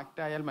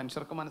കണക്റ്റ് ആയാൽ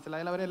മനുഷ്യർക്ക്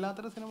മനസ്സിലായാൽ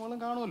അവരെല്ലാത്തരം സിനിമകളും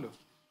കാണുമല്ലോ.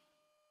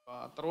 അപ്പോൾ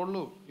അത്രേ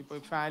ഉള്ളൂ. ഇപ്പോൾ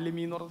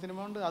ഫാലിമി എന്ന് പറഞ്ഞ സിനിമ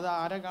ഉണ്ട്, അത്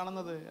ആരാ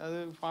കാണുന്നത്? അത്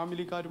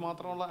ഫാമിലിക്കാർ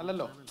മാത്രമുള്ള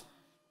അല്ലല്ലോ.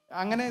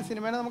 അങ്ങനെ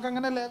സിനിമേനെ നമുക്ക്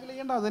അങ്ങനെ ലേബൽ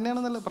ചെയ്യേണ്ട, അത്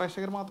തന്നെയാണ് നല്ലത്.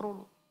 പ്രേക്ഷകർ മാത്രമേ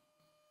ഉള്ളൂ.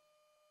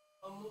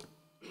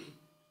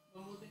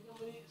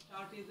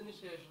 സ്റ്റാർട്ട് ചെയ്തതിന്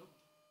ശേഷം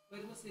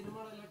വരുന്ന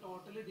സിനിമകളെല്ലാം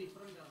ടോട്ടലി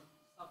ഡിഫറെൻ്റ് ആണ്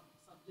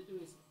സബ്ജക്റ്റ്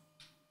വൈസ്.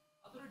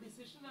 അതൊരു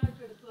ഡിസിഷൻ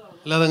ആയിട്ട് എടുത്തതാണ്.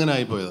 അല്ലാതെ അങ്ങനെ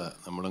ആയിപ്പോയതാ.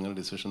 നമ്മളങ്ങനെ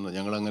ഡിസിഷൻ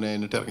ഞങ്ങളങ്ങനെ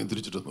അതിനിട്ട് ഇറങ്ങി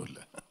തിരിച്ചിട്ടൊന്നുമില്ല.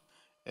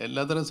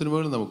 എല്ലാത്തരം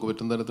സിനിമകളും നമുക്ക്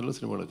പറ്റുന്ന തരത്തിലുള്ള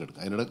സിനിമകളൊക്കെ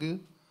എടുക്കാം. അതിനിടയ്ക്ക്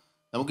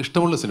നമുക്ക്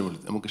ഇഷ്ടമുള്ള സിനിമകൾ,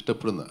 നമുക്ക്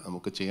ഇഷ്ടപ്പെടുന്ന,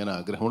 നമുക്ക് ചെയ്യാൻ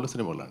ആഗ്രഹമുള്ള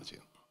സിനിമകളാണ്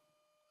ചെയ്യുന്നത്.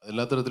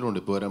 അതെല്ലാ തരത്തിലുമുണ്ട്.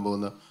 ഇപ്പോൾ വരാൻ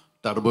പോകുന്ന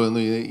ടർബോ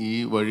ഒന്നും ഈ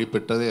വഴി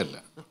പെട്ടതേ അല്ല,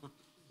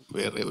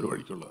 വേറെ ഒരു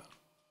വഴിക്കുള്ളതാണ്.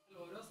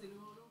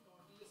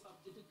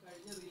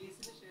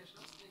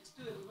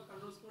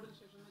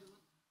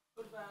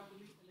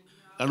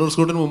 കണ്ണൂർ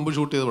സ്കോട്ടിന് മുമ്പ്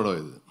ഷൂട്ട് ചെയ്ത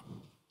പടമായത്,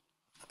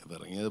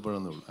 ഇറങ്ങിയത്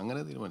പഴമെന്നുള്ളൂ. അങ്ങനെ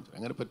തീരുമാനിച്ചു.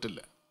 അങ്ങനെ പറ്റില്ല.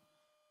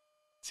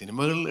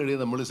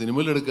 നമ്മൾ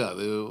സിനിമയിൽ എടുക്കുക,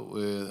 അത്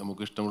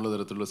നമുക്ക് ഇഷ്ടമുള്ള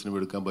തരത്തിലുള്ള സിനിമ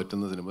എടുക്കാൻ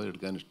പറ്റുന്ന സിനിമ,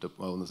 എടുക്കാൻ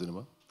ഇഷ്ടമാവുന്ന സിനിമ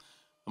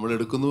നമ്മൾ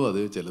എടുക്കുന്നു. അത്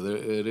ചിലത്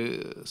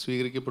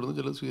സ്വീകരിക്കപ്പെടുന്നു,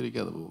 ചിലത്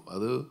സ്വീകരിക്കാതെ പോകും.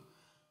 അത്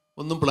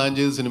ഒന്നും പ്ലാൻ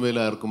ചെയ്ത് സിനിമയിൽ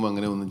ആർക്കും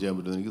അങ്ങനെ ഒന്നും ചെയ്യാൻ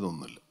പറ്റുമെന്ന് എനിക്ക്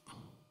തോന്നുന്നില്ല.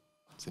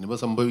 സിനിമ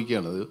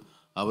സംഭവിക്കുകയാണ്. അത്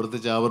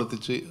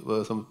ആവർത്തിച്ച്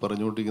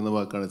പറഞ്ഞുകൊണ്ടിരിക്കുന്ന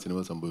വാക്കാണ്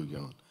സിനിമ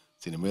സംഭവിക്കുകയാണ്.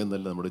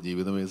 സിനിമയെന്നല്ല, നമ്മുടെ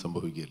ജീവിതമേ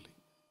സംഭവിക്കുകയല്ലേ.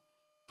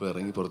 ഇപ്പോൾ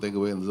ഇറങ്ങി പുറത്തേക്ക്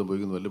പോയി എന്ത്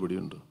സംഭവിക്കുന്നു വല്ല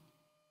പിടിയുണ്ടോ?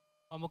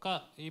 നമുക്ക്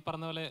ഈ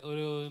പറഞ്ഞ പോലെ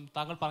ഒരു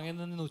താങ്കൾ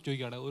പറഞ്ഞതെന്ന്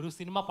ചോദിക്കുകയാണ്, ഒരു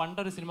സിനിമ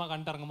പണ്ടൊരു സിനിമ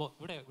കണ്ടിറങ്ങുമ്പോൾ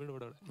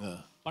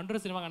പണ്ടൊരു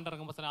സിനിമ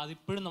കണ്ടിറങ്ങുമ്പോൾ തന്നെ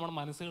അതിപ്പോഴും നമ്മുടെ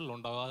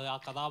മനസ്സുകളിലുണ്ടാവും. അത് ആ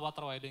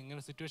കഥാപാത്രമായാലും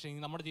ഇങ്ങനെ സിറ്റുവേഷൻ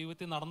നമ്മുടെ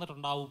ജീവിതത്തിൽ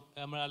നടന്നിട്ടുണ്ടാവും,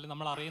 അല്ലെങ്കിൽ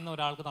നമ്മൾ അറിയുന്ന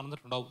ഒരാൾക്ക്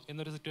നടന്നിട്ടുണ്ടാവും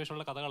എന്നൊരു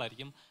സിറ്റുവേഷനുള്ള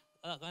കഥകളായിരിക്കും.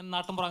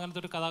 നാട്ടിൻപുറം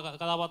അങ്ങനത്തെ ഒരു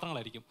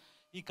കഥാപാത്രങ്ങളായിരിക്കും.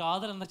 ഈ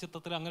കാതൽ എന്ന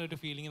ചിത്രത്തിൽ അങ്ങനെ ഒരു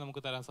ഫീലിംഗ്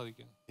നമുക്ക് തരാൻ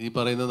സാധിക്കും. ഈ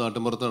പറയുന്ന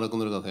നാട്ടിൻപുറത്ത്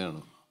നടക്കുന്നൊരു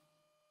കഥയാണ്.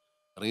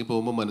 ഇറങ്ങി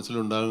പോകുമ്പോൾ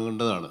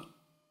മനസ്സിലുണ്ടാകേണ്ടതാണ്,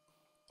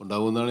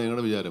 ഉണ്ടാകുമെന്നാണ്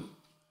ഞങ്ങളുടെ വിചാരം.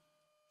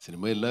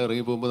 സിനിമ എല്ലാം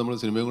ഇറങ്ങി പോകുമ്പോൾ നമ്മൾ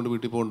സിനിമയെ കൊണ്ട്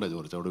വീട്ടിൽ പോകണ്ടേ,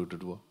 കുറച്ച് അവിടെ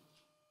വിട്ടിട്ട് പോകാം.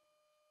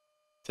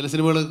 ചില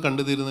സിനിമകളൊക്കെ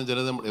കണ്ടു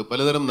തീരുന്ന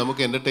പലതരം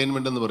നമുക്ക്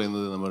എൻ്റർടൈൻമെൻ്റ് എന്ന്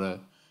പറയുന്നത് നമ്മുടെ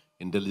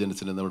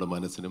ഇൻ്റലിജൻസിനും നമ്മുടെ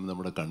മനസ്സിനും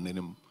നമ്മുടെ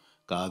കണ്ണിനും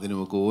കാതിനും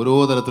ഒക്കെ ഓരോ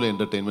തരത്തിലുള്ള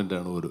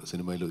എൻ്റർടൈൻമെൻറ്റാണ് ഓരോ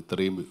സിനിമയിലും.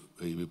 ഇത്രയും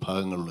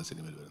വിഭാഗങ്ങളുള്ള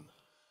സിനിമയിൽ വരുന്നത്.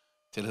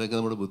 ചിലതൊക്കെ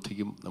നമ്മുടെ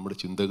ബുദ്ധിക്കും നമ്മുടെ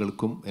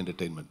ചിന്തകൾക്കും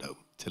എൻ്റർടൈൻമെൻ്റ്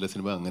ആകും. ചില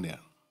സിനിമ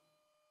അങ്ങനെയാണ്.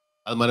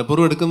 അത്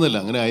മനഃപൂർവ്വം എടുക്കുന്നതല്ല,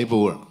 അങ്ങനെ ആയി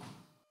പോവുകയാണ്.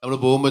 നമ്മൾ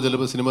പോകുമ്പോൾ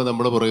ചിലപ്പോൾ സിനിമ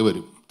നമ്മുടെ പുറകെ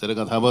വരും, ചില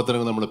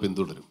കഥാപാത്രങ്ങൾ നമ്മളെ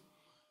പിന്തുടരും.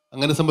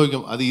 അങ്ങനെ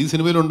സംഭവിക്കും. അത് ഈ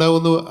സിനിമയിൽ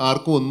ഉണ്ടാകുന്ന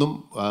ആർക്കും ഒന്നും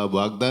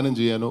വാഗ്ദാനം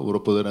ചെയ്യാനോ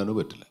ഉറപ്പ് തരാനോ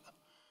പറ്റില്ല.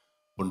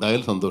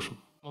 ഉണ്ടായാൽ സന്തോഷം.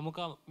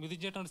 നമുക്ക്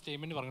മിഥുചേട്ടൻ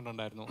സ്റ്റേറ്റ്മെന്റ്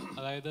പറഞ്ഞിട്ടുണ്ടായിരുന്നു,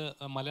 അതായത്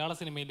മലയാള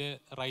സിനിമയിൽ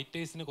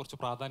റൈറ്റേഴ്സിന് കുറച്ച്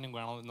പ്രാധാന്യം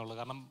വേണം എന്നുള്ളത്.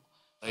 കാരണം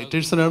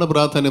റൈറ്റേഴ്സിനാണ്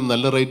പ്രാധാന്യം.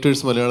 നല്ല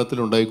റൈറ്റേഴ്സ്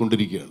മലയാളത്തിൽ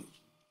ഉണ്ടായിക്കൊണ്ടിരിക്കുകയാണ്.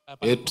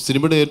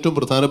 സിനിമയുടെ ഏറ്റവും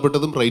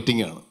പ്രധാനപ്പെട്ടതും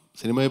റൈറ്റിംഗ് ആണ്.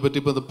 സിനിമയെപ്പറ്റി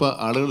ഇപ്പോൾ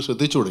ആളുകൾ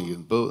ശ്രദ്ധിച്ചു തുടങ്ങി.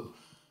 ഇപ്പോൾ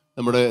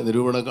നമ്മുടെ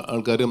നിരൂപണ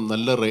ആൾക്കാരും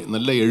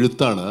നല്ല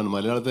എഴുത്താണ്,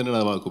 മലയാളത്തിൽ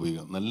തന്നെയാണ് ആ വാക്ക്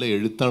ഉപയോഗിക്കുക, നല്ല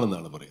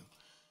എഴുത്താണെന്നാണ് പറയുന്നത്.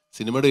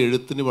 സിനിമയുടെ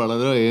എഴുത്തിന്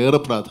വളരെയേറെ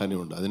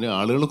പ്രാധാന്യമുണ്ട്. അതിന്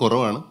ആളുകൾ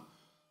കുറവാണ്,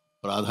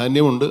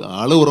 പ്രാധാന്യമുണ്ട്.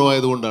 ആൾ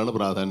കുറവായതുകൊണ്ടാണ്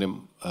പ്രാധാന്യം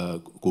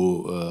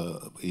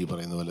ഈ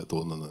പറയുന്ന പോലെ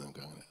തോന്നുന്നത്.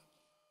 നിങ്ങൾക്ക് അങ്ങനെ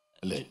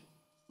അല്ലേ?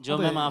 ജോ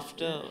മാം,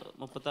 after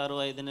 36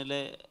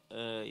 വയതിനിലെ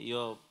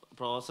your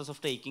process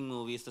of taking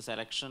movies, the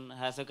selection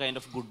has A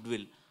kind of good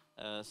will.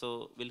 So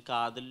will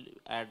Kaathal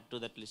add to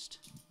that list?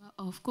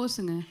 Of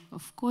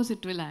course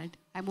it will add.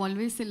 I'm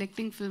always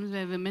selecting films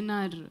where women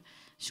are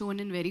shown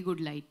in very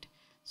good light.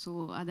 So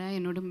that is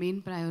my main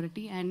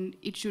priority, and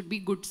it should be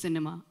good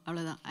cinema.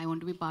 I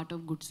want to be part of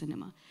good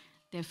cinema.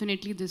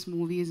 Definitely this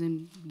movie is in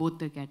both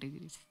the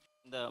categories.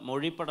 இந்த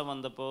மொழி படம்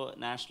வந்தப்போ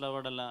national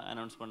அவார்டெல்லாம்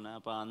announce பண்ணேன்.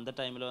 அப்போ அந்த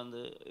டைமில் வந்து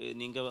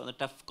நீங்கள் வந்து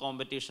டஃப்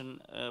காம்படிஷன்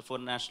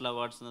ஃபார் நேஷ்னல்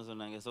அவார்ட்ஸ்னு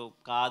சொன்னாங்க. ஸோ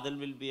காதல்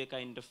will be a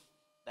kind of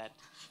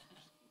that.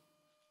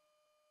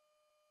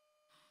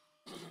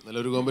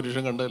 നല്ലൊരു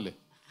കോമ്പറ്റീഷൻ കണ്ടല്ലേ?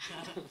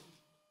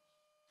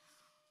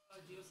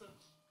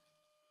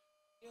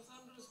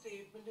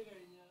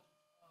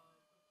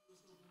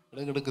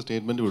 ഇടയ്ക്കിടയ്ക്ക്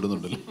സ്റ്റേറ്റ്മെന്റ്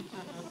വിടുന്നുണ്ടല്ലോ.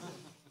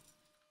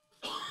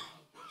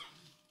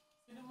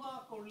 സിനിമ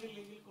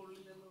കൊള്ളില്ലെങ്കിൽ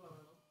കൊള്ളില്ലെന്ന്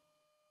പറയണം,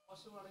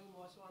 മോശമാണെങ്കിൽ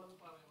മോശമാണെന്ന്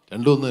പറയണം.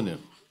 രണ്ടും ഒന്ന്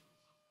തന്നെയാണ്.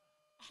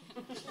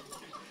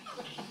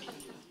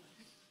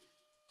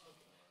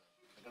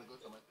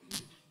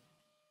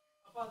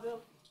 അപ്പൊ അത്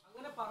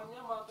അങ്ങനെ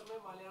പറഞ്ഞാൽ മാത്രമേ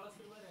മലയാള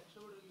സിനിമ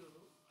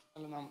രക്ഷപ്പെടുകയുള്ളൂ.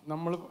 അല്ല,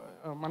 നമ്മൾ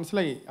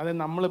മനസ്സിലായി. അത്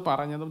നമ്മൾ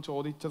പറഞ്ഞതും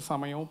ചോദിച്ച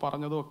സമയവും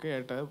പറഞ്ഞതും ഒക്കെ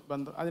ആയിട്ട്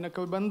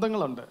അതിനൊക്കെ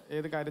ബന്ധങ്ങളുണ്ട്.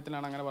 ഏത്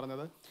കാര്യത്തിലാണ് അങ്ങനെ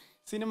പറഞ്ഞത്?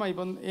 സിനിമ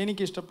ഇപ്പം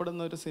എനിക്ക്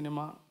ഇഷ്ടപ്പെടുന്ന ഒരു സിനിമ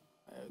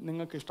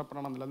നിങ്ങൾക്ക്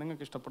ഇഷ്ടപ്പെടണമെന്നില്ല,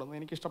 നിങ്ങൾക്ക് ഇഷ്ടപ്പെടുന്നത്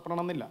എനിക്ക്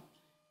ഇഷ്ടപ്പെടണമെന്നില്ല.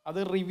 അത്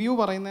റിവ്യൂ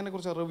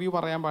പറയുന്നതിനെക്കുറിച്ച് റിവ്യൂ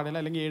പറയാൻ പാടില്ല,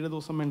 അല്ലെങ്കിൽ 7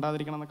 ദിവസം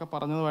മിണ്ടാതിരിക്കണം എന്നൊക്കെ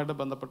പറഞ്ഞതുമായിട്ട്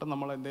ബന്ധപ്പെട്ട്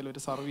നമ്മൾ എന്തെങ്കിലും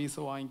ഒരു സർവീസ്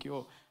വാങ്ങിക്കുകയോ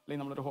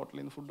അല്ലെങ്കിൽ നമ്മളൊരു ഹോട്ടലിൽ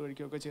നിന്ന് ഫുഡ്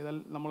കഴിക്കുകയോ ഒക്കെ ചെയ്താൽ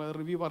നമ്മൾ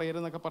റിവ്യൂ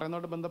പറയരുതെന്നൊക്കെ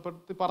പറയുന്നതുമായിട്ട്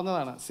ബന്ധപ്പെട്ട്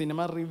പറഞ്ഞതാണ്.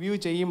 സിനിമ റിവ്യൂ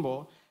ചെയ്യുമ്പോൾ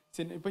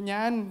ഇപ്പം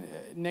ഞാൻ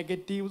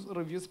നെഗറ്റീവ്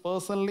റിവ്യൂസ്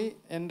പേഴ്സണലി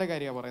എൻ്റെ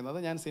കാര്യമാണ് പറയുന്നത്.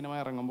 ഞാൻ സിനിമ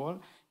ഇറങ്ങുമ്പോൾ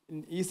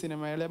ഈ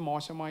സിനിമയിലെ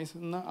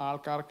മോശമായിരുന്ന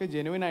ആൾക്കാർക്ക്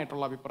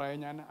ജെനുവിനായിട്ടുള്ള അഭിപ്രായം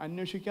ഞാൻ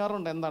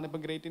അന്വേഷിക്കാറുണ്ട്. എന്താണ്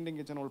ഇപ്പോൾ ഗ്രേറ്റ് ഇന്ത്യൻ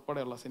കിച്ചൺ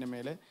ഉൾപ്പെടെയുള്ള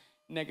സിനിമയിൽ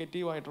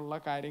നെഗറ്റീവായിട്ടുള്ള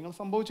കാര്യങ്ങൾ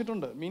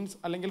സംഭവിച്ചിട്ടുണ്ട്, മീൻസ്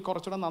അല്ലെങ്കിൽ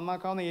കുറച്ചുകൂടെ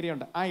നന്നാക്കാവുന്ന ഏരിയ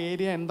ഉണ്ട്. ആ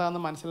ഏരിയ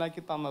എന്താണെന്ന്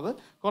മനസ്സിലാക്കി തന്നത്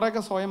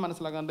കുറേയൊക്കെ സ്വയം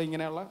മനസ്സിലാക്കാറുണ്ട്.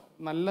 ഇങ്ങനെയുള്ള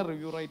നല്ല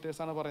റിവ്യൂ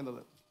റൈറ്റേഴ്സാണ്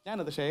പറയുന്നത്.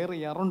 ഞാനത് ഷെയർ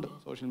ചെയ്യാറുണ്ട്,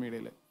 സോഷ്യൽ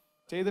മീഡിയയിൽ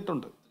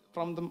ചെയ്തിട്ടുണ്ട്.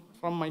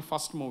 From my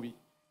first movie.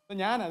 അപ്പോൾ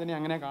ഞാൻ അതിനെ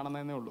അങ്ങനെ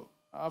കാണുന്നതേ ഉള്ളൂ.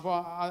 അപ്പോൾ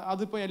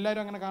അതിപ്പോൾ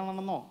എല്ലാവരും അങ്ങനെ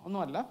കാണണമെന്നോ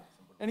ഒന്നുമല്ല.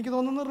 എനിക്ക്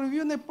തോന്നുന്നത്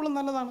റിവ്യൂ എപ്പോഴും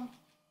നല്ലതാണ്.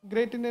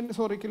 ഗ്രേറ്റ് ഇന്ത്യൻ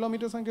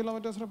കിലോമീറ്റേഴ്സ് ആൻഡ്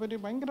കിലോമീറ്റേഴ്സിനെ പറ്റി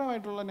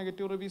ഭയങ്കരമായിട്ടുള്ള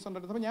നെഗറ്റീവ് റിവ്യൂസ്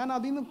ഉണ്ടായിരുന്നു. അപ്പോൾ ഞാൻ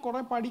അതിൽ നിന്ന്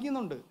കുറേ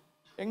പഠിക്കുന്നുണ്ട്.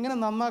 എങ്ങനെ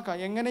നന്നാക്കാം,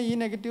 എങ്ങനെ ഈ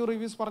നെഗറ്റീവ്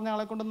റിവ്യൂസ് പറഞ്ഞ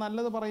ആളെ കൊണ്ട്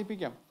നല്ലത്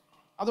പറയിപ്പിക്കാം.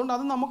 അതുകൊണ്ട്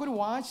അത് നമുക്കൊരു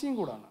വാശിയും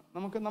കൂടാണ്.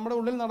 നമുക്ക് നമ്മുടെ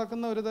ഉള്ളിൽ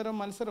നടക്കുന്ന ഒരു തരം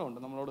മത്സരമുണ്ട്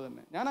നമ്മളോട്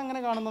തന്നെ. ഞാൻ അങ്ങനെ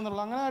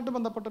കാണുന്നെന്നുള്ള അങ്ങനെയായിട്ട്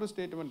ബന്ധപ്പെട്ടൊരു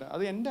സ്റ്റേറ്റ്മെൻറ്റ്.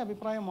 അത് എൻ്റെ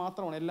അഭിപ്രായം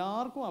മാത്രമാണ്.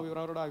 എല്ലാവർക്കും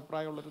അവരവരുടെ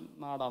അഭിപ്രായമുള്ളൊരു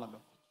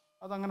നാടാണല്ലോ,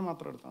 അതങ്ങനെ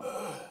മാത്രം എടുത്താൽ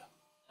മതി.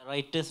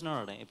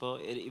 റൈറ്റേഴ്സിനോടാണ് ഇപ്പോൾ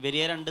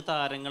വലിയ 2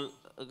 താരങ്ങൾ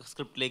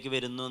സ്ക്രിപ്റ്റിലേക്ക്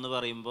വരുന്നു എന്ന്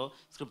പറയുമ്പോൾ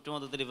സ്ക്രിപ്റ്റ്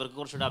മൊത്തത്തിൽ ഇവർക്ക്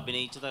കുറച്ചുകൂടെ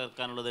അഭിനയിച്ച്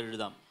തകർക്കാനുള്ളത്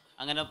എഴുതാം,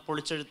 അങ്ങനെ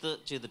പൊളിച്ചെഴുത്ത്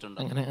ചെയ്തിട്ടുണ്ട്?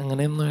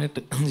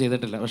 അങ്ങനെയൊന്നുമായിട്ട്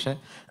ചെയ്തിട്ടില്ല. പക്ഷേ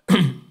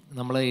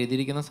നമ്മൾ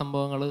എഴുതിയിരിക്കുന്ന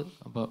സംഭവങ്ങൾ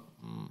അപ്പോൾ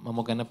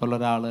മമ്മൂക്കനെ പോലെ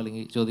ഒരാൾ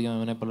അല്ലെങ്കിൽ ജ്യോതിക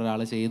മാമിനെ പോലെ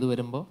ഒരാൾ ചെയ്തു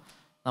വരുമ്പോൾ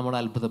നമ്മൾ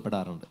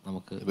അത്ഭുതപ്പെടാറുണ്ട്.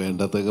 നമുക്ക്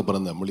വേണ്ടാത്തൊക്കെ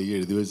പറഞ്ഞ് നമ്മൾ ഈ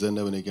എഴുതി വെച്ച്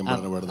തന്നെ അഭിനയിക്കാൻ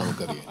പറഞ്ഞ പാട്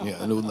നമുക്കറിയാം.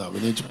 അതിനൊന്ന്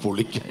അഭിനയിച്ച്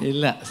പൊളിക്കാം.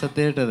 ഇല്ല,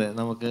 സത്യമായിട്ട് അതെ.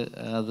 നമുക്ക്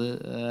അത്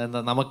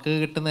എന്താ നമുക്ക്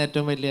കിട്ടുന്ന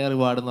ഏറ്റവും വലിയ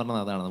റിവാർഡ് എന്ന്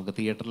പറഞ്ഞാൽ അതാണ്. നമുക്ക്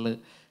തിയേറ്ററിൽ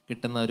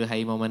കിട്ടുന്ന ഒരു ഹൈ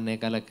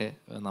മൊമെൻറ്റിനേക്കാളൊക്കെ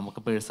നമുക്ക്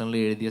പേഴ്സണലി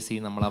എഴുതിയ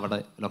സീൻ നമ്മളവിടെ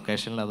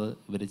ലൊക്കേഷനിൽ അത്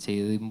ഇവർ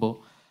ചെയ്യുമ്പോൾ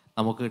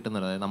നമുക്ക്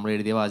കിട്ടുന്നത്. അതായത് നമ്മൾ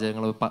എഴുതിയ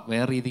വാചകങ്ങൾ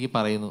വേറെ രീതിക്ക്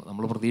പറയുന്നു.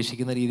 നമ്മൾ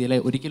പ്രതീക്ഷിക്കുന്ന രീതിയിൽ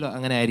ഒരിക്കലും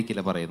അങ്ങനെ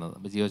ആയിരിക്കില്ല പറയുന്നത്.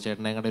 അപ്പോൾ ജിയോ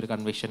ചേട്ടനെ ഒരു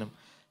കൺവിക്ഷനും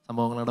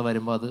സംഭവങ്ങളോടെ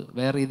വരുമ്പോൾ അത്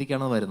വേറെ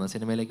രീതിക്കാണ് വരുന്നത്.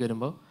 സിനിമയിലേക്ക്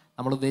വരുമ്പോൾ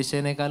നമ്മൾ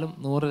ഉദ്ദേശിച്ചതിനേക്കാളും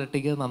 100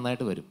 ഇരട്ടിക്ക്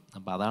നന്നായിട്ട് വരും.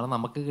 അപ്പോൾ അതാണ്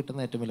നമുക്ക്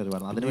കിട്ടുന്ന ഏറ്റവും വലിയ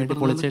റിവാർഡ്. അതിനുവേണ്ടി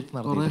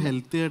പൊളിച്ചെഴുത്ത് കുറേ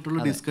ഹെൽത്തി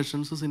ആയിട്ടുള്ള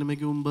ഡിസ്കഷൻസ്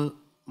സിനിമയ്ക്ക് മുമ്പ്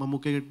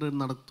മമ്മൂക്കയായിട്ട്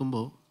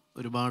നടത്തുമ്പോൾ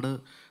ഒരുപാട്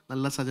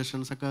നല്ല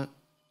സജഷൻസ് ഒക്കെ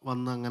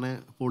വന്ന് അങ്ങനെ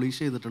പോളിഷ്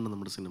ചെയ്തിട്ടുണ്ട്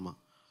നമ്മുടെ സിനിമ.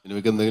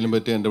 സിനിമയ്ക്ക് എന്തെങ്കിലും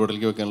പറ്റി എൻ്റെ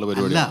പടലേക്ക് വെക്കാനുള്ള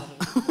പരിപാടി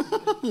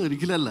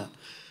ഒരിക്കലല്ല.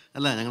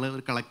 അല്ല, ഞങ്ങൾ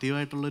ഒരു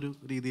കളക്റ്റീവായിട്ടുള്ളൊരു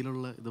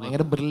രീതിയിലുള്ള ഇത്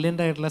ഭയങ്കര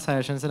ബ്രില്യൻ്റ് ആയിട്ടുള്ള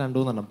സജഷൻസ്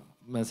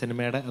 2-3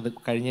 സിനിമയുടെ അത്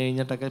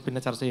കഴിഞ്ഞിട്ടൊക്കെ പിന്നെ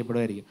ചർച്ച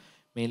ചെയ്യപ്പെടുമായിരിക്കും.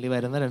 മെയിൻലി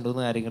വരുന്ന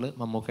 2-3 കാര്യങ്ങൾ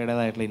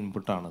മമ്മൂക്കയുടേതായിട്ടുള്ള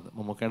ഇൻപുട്ടാണത്.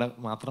 മമ്മൂക്കയുടെ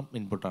മാത്രം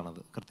ഇൻപുട്ടാണത്.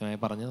 കൃത്യമായി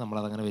പറഞ്ഞ്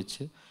നമ്മളതങ്ങനെ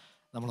വെച്ച്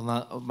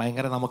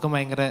നമുക്ക്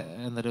ഭയങ്കര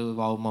എന്തൊരു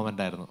വാവ്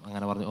മൊമെൻ്റ് ആയിരുന്നു.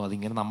 അങ്ങനെ പറഞ്ഞു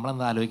അതിങ്ങനെ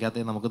നമ്മളെന്താ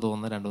ആലോചിക്കാത്തത് നമുക്ക്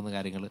തോന്നുന്ന 2-3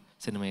 കാര്യങ്ങൾ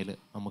സിനിമയിൽ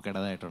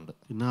മമ്മൂക്കയുടേതായിട്ടുണ്ട്.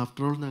 പിന്നെ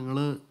ആഫ്റ്റർ ഓൾ ഞങ്ങൾ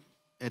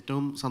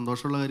ഏറ്റവും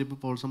സന്തോഷമുള്ള കാര്യം ഇപ്പോൾ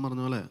പോൾസൺ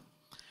പറഞ്ഞ പോലെ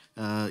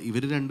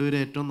ഇവർ രണ്ടുപേരും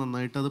ഏറ്റവും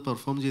നന്നായിട്ട് അത്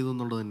പെർഫോം ചെയ്തു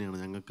എന്നുള്ളത് തന്നെയാണ്.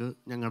 ഞങ്ങൾക്ക്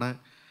ഞങ്ങളുടെ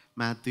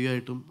മാത്യു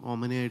ആയിട്ടും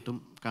ഓമനയായിട്ടും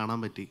കാണാൻ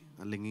പറ്റി.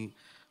 അല്ലെങ്കിൽ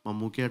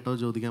മമ്മൂക്കയായിട്ടോ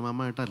ജ്യോതിക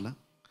മാമായിട്ടല്ല,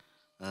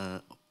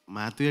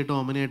 മാത്യു ആയിട്ടും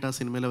ഓമനയായിട്ട് ആ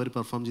സിനിമയിൽ അവർ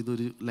പെർഫോം ചെയ്ത്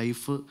ഒരു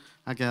ലൈഫ്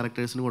ആ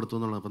ക്യാരക്ടേഴ്സിന് കൊടുത്തു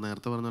എന്നുള്ളത്. അപ്പോൾ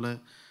നേരത്തെ പറഞ്ഞ പോലെ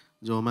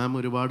ജോ മാം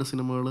ഒരുപാട്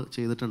സിനിമകൾ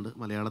ചെയ്തിട്ടുണ്ട്,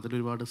 മലയാളത്തിൽ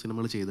ഒരുപാട്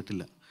സിനിമകൾ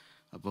ചെയ്തിട്ടില്ല.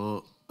 അപ്പോൾ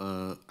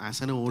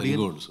ആസ് ആൻ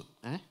ഓഡിയൻസ്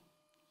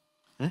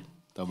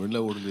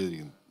തമിഴിലാണ് കൂടുതൽ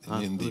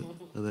ചെയ്തിരിക്കുന്നത്.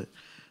 അതെ.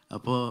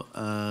 അപ്പോൾ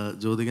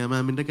ജ്യോതിക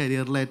മാമിൻ്റെ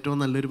കരിയറിലെ ഏറ്റവും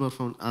നല്ലൊരു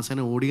പെർഫോമൻസ് ആസ് ആൻ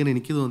ഓഡിയൻ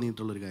എനിക്ക്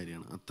തോന്നിയിട്ടുള്ളൊരു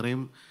കാര്യമാണ്.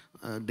 അത്രയും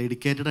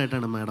ഡെഡിക്കേറ്റഡ്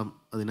ആയിട്ടാണ് മാഡം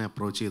അതിനെ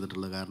അപ്രോച്ച്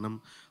ചെയ്തിട്ടുള്ളത്. കാരണം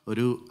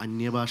ഒരു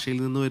അന്യഭാഷയിൽ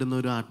നിന്ന് വരുന്ന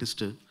ഒരു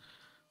ആർട്ടിസ്റ്റ്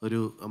ഒരു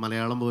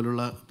മലയാളം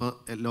പോലുള്ള ഇപ്പോൾ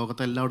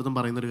ലോകത്തെ എല്ലായിടത്തും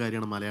പറയുന്നൊരു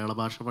കാര്യമാണ് മലയാള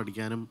ഭാഷ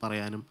പഠിക്കാനും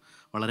പറയാനും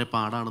വളരെ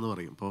പാടാണെന്ന്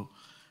പറയും. അപ്പോൾ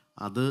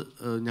അത്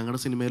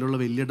ഞങ്ങളുടെ സിനിമയിലുള്ള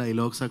വലിയ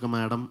ഡയലോഗ്സൊക്കെ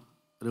മാഡം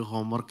ഒരു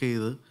ഹോംവർക്ക്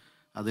ചെയ്ത്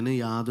അതിന്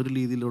യാതൊരു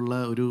രീതിയിലുള്ള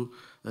ഒരു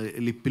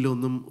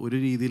ലിപ്പിലൊന്നും ഒരു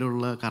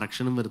രീതിയിലുള്ള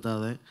കറക്ഷനും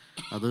വരുത്താതെ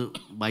അത്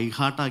ബൈ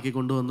ഹാർട്ടാക്കി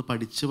കൊണ്ടുവന്ന്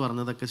പഠിച്ച്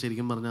പറഞ്ഞതൊക്കെ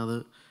ശരിക്കും പറഞ്ഞാൽ അത്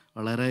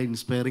വളരെ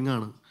ഇൻസ്പയറിംഗ്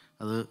ആണ്.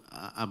 അത്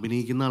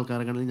അഭിനയിക്കുന്ന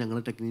ആൾക്കാരെക്കാണെങ്കിൽ ഞങ്ങൾ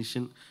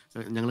ടെക്നീഷ്യൻ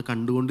ഞങ്ങൾ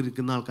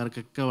കണ്ടുകൊണ്ടിരിക്കുന്ന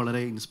ആൾക്കാർക്കൊക്കെ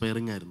വളരെ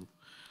ഇൻസ്പയറിംഗ് ആയിരുന്നു.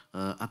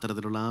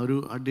 അത്തരത്തിലുള്ള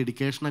ആ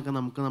ഡെഡിക്കേഷനൊക്കെ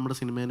നമുക്ക് നമ്മുടെ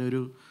സിനിമേനെ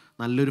ഒരു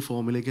നല്ലൊരു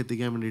ഫോമിലേക്ക്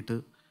എത്തിക്കാൻ വേണ്ടിയിട്ട്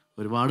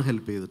ഒരുപാട്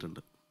ഹെൽപ്പ്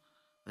ചെയ്തിട്ടുണ്ട്.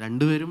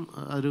 രണ്ടുപേരും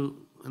ഒരു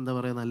എന്താ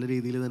പറയുക നല്ല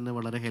രീതിയിൽ തന്നെ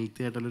വളരെ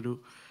ഹെൽത്തി ആയിട്ടുള്ളൊരു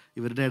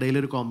ഇവരുടെ ഇടയിൽ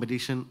ഒരു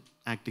കോമ്പറ്റീഷൻ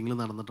ആക്ടിങ്ങിൽ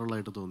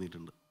നടന്നിട്ടുള്ളതായിട്ട്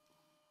തോന്നിയിട്ടുണ്ട്.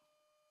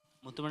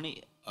 മുത്തുമണി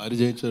ആര്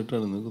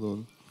ജയിച്ചിട്ടാണ് നിങ്ങൾക്ക്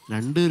തോന്നുന്നു?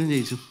 രണ്ടുപേരും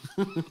ജയിച്ചു.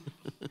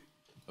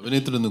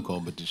 അഭിനയത്തിലൊന്നും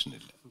കോമ്പറ്റീഷൻ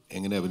ഇല്ല.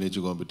 എങ്ങനെ അഭിനയിച്ച്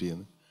കോമ്പറ്റ്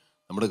ചെയ്യുന്നത്?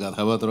 നമ്മുടെ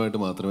കഥാപാത്രമായിട്ട്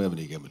മാത്രമേ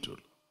അഭിനയിക്കാൻ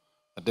പറ്റുള്ളൂ.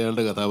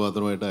 മറ്റേയാളുടെ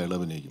കഥാപാത്രമായിട്ട് അയാൾ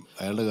അഭിനയിക്കും.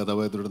 അയാളുടെ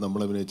കഥാപാത്രമായിട്ട്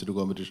നമ്മൾ അഭിനയിച്ചിട്ട്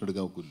കോമ്പറ്റീഷൻ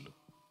എടുക്കാൻ ഒക്കില്ലല്ലോ.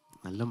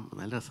 നല്ല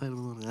നല്ല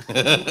രസമായിരുന്നു പറഞ്ഞാൽ.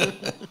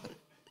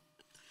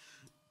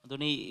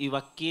 അതുകൊണ്ട് ഈ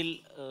വക്കീൽ,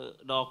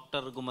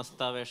 ഡോക്ടർ,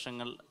 ഗുമസ്ത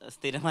വേഷങ്ങൾ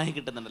സ്ഥിരമായി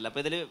കിട്ടുന്നുണ്ടല്ലോ.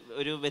 അപ്പോൾ ഇതിൽ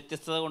ഒരു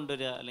വ്യത്യസ്തത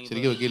കൊണ്ടുവരിക അല്ലെങ്കിൽ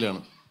ശരിക്കും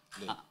വക്കീലാണ്.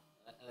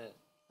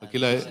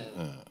 വക്കീലായ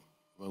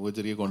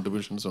ചെറിയ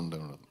കോൺട്രിബ്യൂഷൻസ് ഉണ്ട്.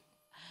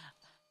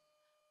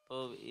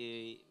 അപ്പോൾ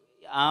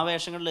ആ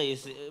വേഷങ്ങളിൽ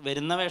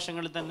വരുന്ന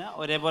വേഷങ്ങളിൽ തന്നെ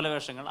ഒരേപോലെ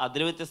വേഷങ്ങൾ,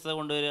 അതിൽ വ്യത്യസ്തത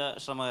കൊണ്ടുവരിക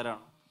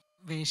ശ്രമകരമാണ്.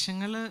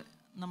 വേഷങ്ങൾ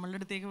നമ്മളുടെ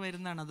അടുത്തേക്ക്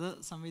വരുന്നതാണ്. അത്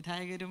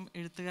സംവിധായകരും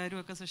എഴുത്തുകാരും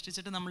ഒക്കെ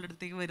സൃഷ്ടിച്ചിട്ട് നമ്മളുടെ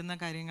അടുത്തേക്ക് വരുന്ന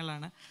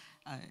കാര്യങ്ങളാണ്.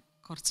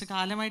 കുറച്ച്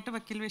കാലമായിട്ട്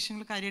വക്കീൽ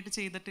വേഷങ്ങൾ കാര്യമായിട്ട്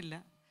ചെയ്തിട്ടില്ല.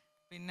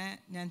 പിന്നെ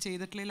ഞാൻ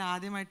ചെയ്തിട്ടുള്ളതിൽ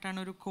ആദ്യമായിട്ടാണ്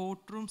ഒരു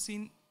കോർട്ട് റൂം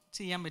സീൻ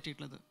ചെയ്യാൻ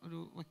പറ്റിയിട്ടുള്ളത്, ഒരു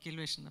വക്കീൽ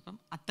വേഷം. അപ്പം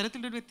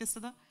അത്തരത്തിലൊരു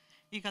വ്യത്യസ്തത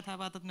ഈ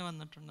കഥാപാത്രത്തിന്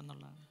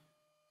വന്നിട്ടുണ്ടെന്നുള്ളതാണ്.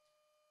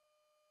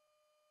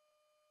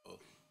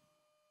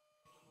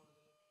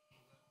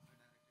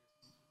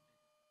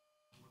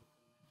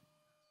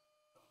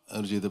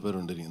 അവർ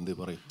ചെയ്തപ്പോഴുണ്ട്. എന്ത്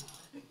പറയും?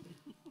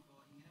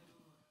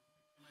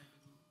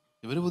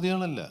 ഇവർ പുതിയ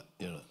ആളല്ല.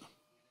 ഇയാള്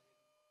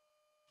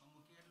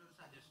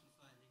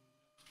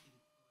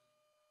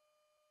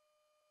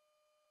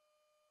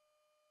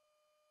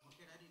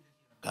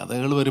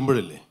കഥകൾ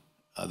വരുമ്പോഴല്ലേ.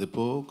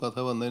 അതിപ്പോൾ കഥ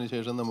വന്നതിന്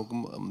ശേഷം നമുക്കും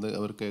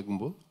അവർ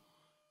കേൾക്കുമ്പോൾ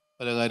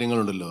പല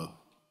കാര്യങ്ങളുണ്ടല്ലോ.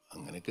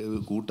 അങ്ങനെയൊക്കെ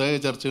കൂട്ടായ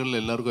ചർച്ചകളിൽ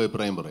എല്ലാവർക്കും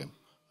അഭിപ്രായം പറയാം.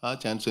 ആ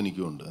ചാൻസ്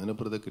എനിക്കും ഉണ്ട്.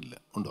 അതിനപ്പുറത്തേക്ക് ഇല്ല.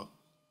 ഉണ്ടോ?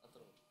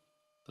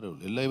 അത്രേ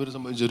ഉള്ളൂ. എല്ലാവരും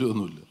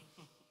സംബന്ധിച്ചൊരുമൊന്നുമില്ല.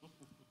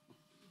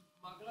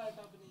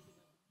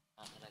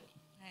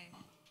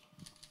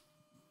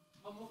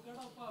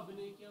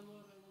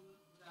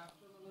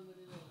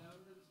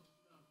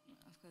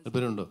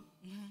 പേരുണ്ടോ?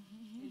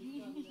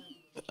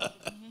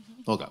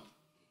 നോക്കാം.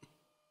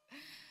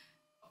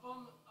 അപ്പം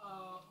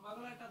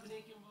മകളായിട്ട്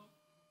അഭിനയിക്കുമ്പോൾ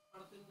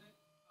പടത്തിന്റെ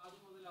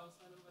ആദ്യം മുതൽ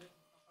അവസാനം വരെ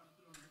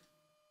പടത്തിലുണ്ട്.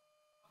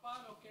 അപ്പൊ ആ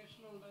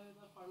ലൊക്കേഷൻ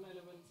ഉണ്ടായിരുന്ന ഫൺ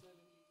എലമെന്റ്സ്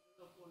അല്ലെങ്കിൽ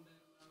ഇതൊക്കെ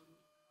ഉണ്ടായിരുന്ന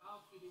ആ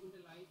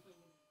ഫിലിമിന്റെ ലൈഫ്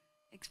എങ്ങനെ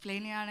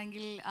എക്സ്പ്ലെയിൻ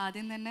ചെയ്യുകയാണെങ്കിൽ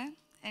ആദ്യം തന്നെ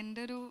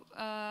എൻ്റെ ഒരു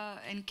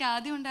എനിക്ക്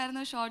ആദ്യം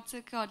ഉണ്ടായിരുന്ന ഷോർട്സ്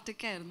ഒക്കെ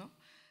ഒറ്റയ്ക്കായിരുന്നു.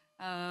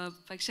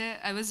 പക്ഷേ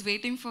I was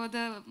waiting for the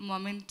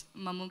moment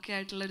മമ്മൂക്കി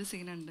ആയിട്ടുള്ളൊരു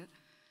സീനുണ്ട്.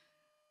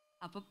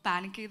 അപ്പോൾ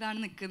പാനിക് ചെയ്താണ്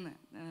നിൽക്കുന്നത്.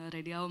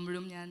 റെഡി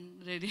ആകുമ്പോഴും ഞാൻ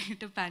റെഡി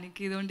ആയിട്ട് പാനിക്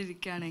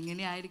ചെയ്തുകൊണ്ടിരിക്കുകയാണ്.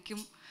 എങ്ങനെയായിരിക്കും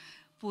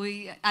പോയി,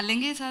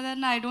 അല്ലെങ്കിൽ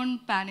സാധാരണ ഐ ഡോണ്ട്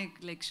പാനിക്,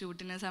 ലൈക്ക്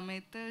ഷൂട്ടിൻ്റെ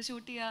സമയത്ത്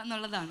ഷൂട്ട് ചെയ്യുക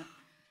എന്നുള്ളതാണ്.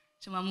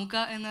 പക്ഷെ മമ്മൂക്ക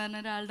എന്ന് പറഞ്ഞ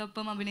ഒരാളുടെ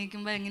ഒപ്പം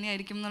അഭിനയിക്കുമ്പോൾ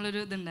എങ്ങനെയായിരിക്കും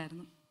എന്നുള്ളൊരു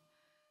ഇതുണ്ടായിരുന്നു.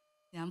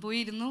 ഞാൻ പോയി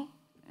ഇരുന്നു.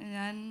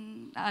 ഞാൻ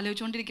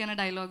ആലോചിച്ചുകൊണ്ടിരിക്കുകയാണ്,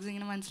 ഡയലോഗ്സ്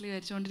ഇങ്ങനെ മനസ്സിൽ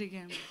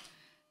വിചാരിച്ചുകൊണ്ടിരിക്കുകയാണ്.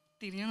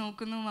 തിരിഞ്ഞു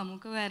നോക്കുന്നു,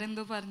 മമ്മൂക്ക വേറെ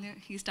എന്തോ പറഞ്ഞ്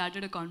ഹീ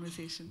സ്റ്റാർട്ടഡ് എ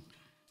കോൺവെർസേഷൻ.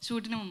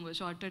 ഷൂട്ടിന് മുമ്പ്,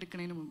 ഷോട്ട്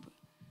എടുക്കുന്നതിന് മുമ്പ്.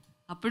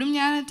 അപ്പോഴും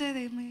ഞാൻ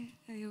ദൈവമേ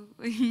അയ്യോ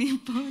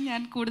ഇനിയിപ്പോൾ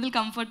ഞാൻ കൂടുതൽ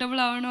കംഫർട്ടബിൾ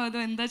ആവണോ അതോ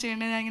എന്താ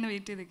ചെയ്യേണ്ടത്, ഞാൻ ഇങ്ങനെ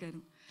വെയിറ്റ്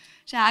ചെയ്തേക്കായിരുന്നു.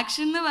 പക്ഷെ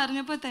ആക്ഷൻ എന്ന്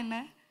പറഞ്ഞപ്പോൾ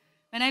തന്നെ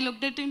when I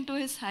looked into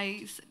his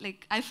eyes, like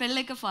I felt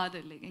like a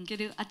father. like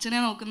എനിക്കൊരു അച്ഛനെ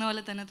നോക്കുന്ന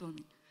പോലെ തന്നെ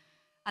തോന്നി.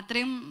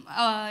 അത്രയും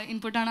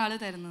ഇൻപുട്ടാണ് ആൾ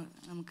തരുന്നത്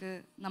നമുക്ക്.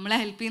 നമ്മളെ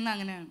ഹെൽപ്പ് ചെയ്യുന്ന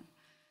അങ്ങനെയാണ്.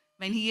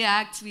 When he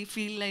acts we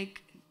feel like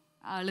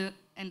ആൾ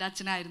എൻ്റെ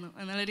അച്ഛനായിരുന്നു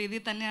എന്നുള്ള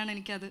രീതിയിൽ തന്നെയാണ്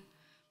എനിക്കത്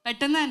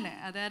പെട്ടെന്ന് തന്നെ.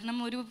 അത് കാരണം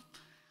ഒരു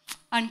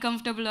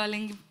അൺകംഫർട്ടബിളോ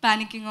അല്ലെങ്കിൽ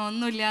പാനിക്കിങ്ങോ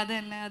ഒന്നും ഇല്ലാതെ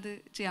തന്നെ അത്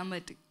ചെയ്യാൻ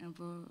പറ്റി.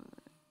 അപ്പോൾ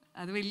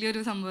അത്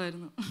വലിയൊരു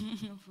സംഭവമായിരുന്നു.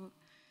 അപ്പോൾ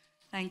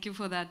താങ്ക് യു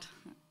ഫോർ ദാറ്റ്.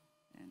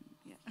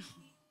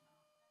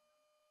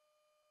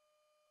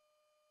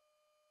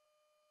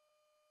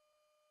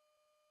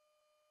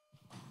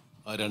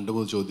 ആ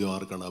 2-3 ചോദ്യം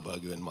ആർക്കാണ് ആ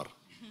ഭാഗ്യവാന്മാർ?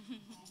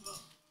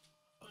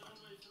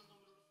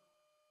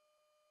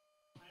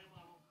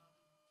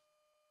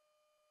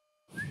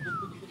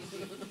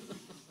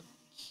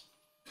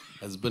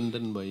 ഹസ്ബൻഡ്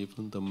ആൻഡ്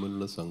വൈഫും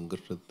തമ്മിലുള്ള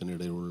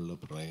സംഘർഷത്തിനിടയിലുള്ള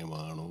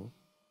പ്രണയമാണോ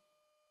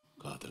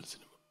കാതൽ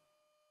സിനിമ?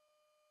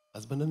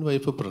 Husband and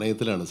wife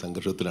പ്രണയത്തിലാണ്,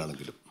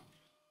 സംഘർഷത്തിലാണെങ്കിലും.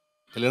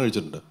 കല്യാണം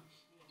കഴിച്ചിട്ടുണ്ടോ?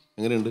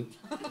 എങ്ങനെയുണ്ട്?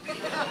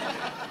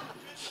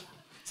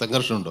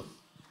 സംഘർഷമുണ്ടോ?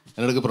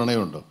 അതിനിടയ്ക്ക്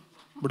പ്രണയമുണ്ടോ?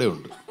 ഇവിടെ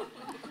ഉണ്ട്.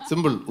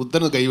 സിമ്പിൾ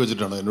ഉത്തരം കൈ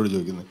വെച്ചിട്ടാണോ എന്നോട്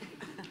ചോദിക്കുന്നത്?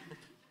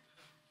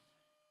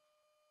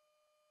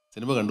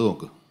 സിനിമ കണ്ടു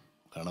നോക്ക്,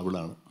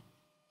 കാണബിളാണ്.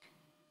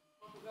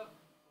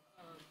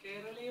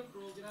 കേരളീയ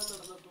പ്രോഗ്രാം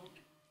നടന്നപ്പോൾ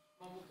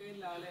മമ്മൂക്കയും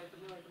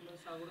ലാലേട്ടനുമായിട്ടുള്ള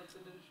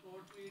സൗഹൃദത്തിന്റെ ഒരു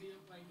ഷോർട്ട് വീഡിയോ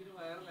ഭയങ്കര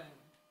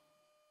വൈറലായിരുന്നു.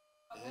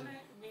 അങ്ങനെ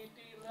മീറ്റ്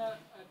ചെയ്യുന്ന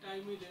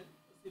ടൈമിൽ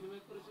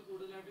സിനിമയെക്കുറിച്ച്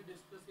കൂടുതലായിട്ട്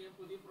ഡിസ്കസ് ചെയ്യാൻ,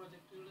 പുതിയ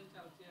പ്രൊജക്ടുകൾ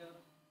ചർച്ച ചെയ്യാറ്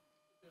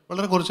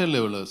വളരെ കുറച്ചല്ലേ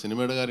ഉള്ളൂ.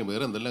 സിനിമയുടെ കാര്യം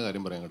വേറെ എന്തെല്ലാം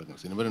കാര്യം പറയാൻ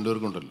കിടക്കും. സിനിമ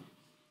രണ്ടുപേർക്കും ഉണ്ടല്ലോ.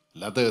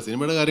 അല്ലാത്ത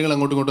സിനിമയുടെ കാര്യങ്ങൾ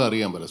അങ്ങോട്ടും ഇങ്ങോട്ടും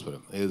അറിയാം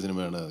പരസ്പരം, ഏത്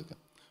സിനിമയാണ് അതൊക്കെ.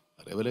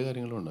 പല പല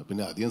കാര്യങ്ങളുണ്ട്.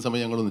 പിന്നെ അധികം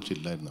സമയം ഞങ്ങളൊന്നും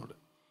ചില്ലായിരുന്നു അവിടെ.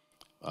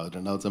 ആ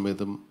 2ാമത്തെ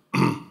സമയത്തും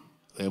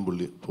വേഗം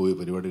പുള്ളി പോയി,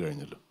 പരിപാടി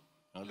കഴിഞ്ഞല്ലോ.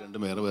 ഞങ്ങൾ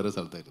രണ്ടും വേറെ വേറെ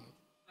സ്ഥലത്തായിരുന്നു.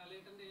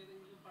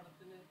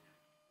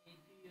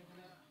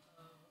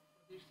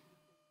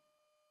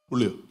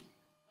 പുള്ളിയോ?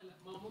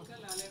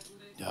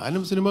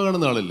 ഞാനും സിനിമ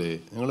കാണുന്ന ആളല്ലേ,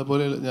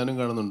 ഞങ്ങളെപ്പോലെ ഞാനും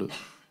കാണുന്നുണ്ട്.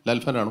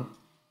 ലാൽഫാനാണോ?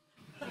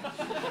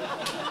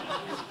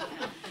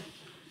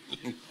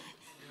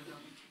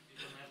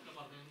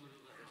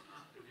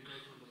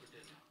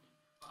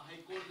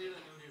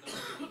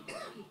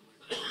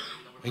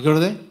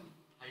 ആയിക്കോട്ടെ.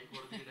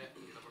 ഹൈക്കോടതിയുടെ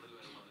ഇടപെടൽ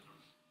വരെ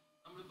വന്നിട്ടുണ്ട്.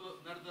 നമ്മളിപ്പോൾ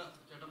നേരത്തെ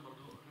ചേട്ടൻ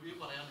പറഞ്ഞു റിവ്യൂ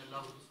പറയാൻ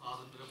എല്ലാവർക്കും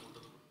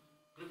സ്വാതന്ത്ര്യമുണ്ടെന്ന്.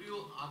 റിവ്യൂ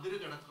അതിര്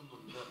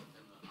കിടക്കുന്നുണ്ട്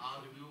എന്ന്. ആ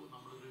റിവ്യൂ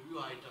നമ്മൾ റിവ്യൂ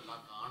ആയിട്ടല്ല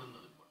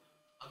കാണുന്നത്. ഇപ്പോൾ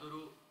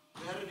അതൊരു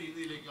വേറെ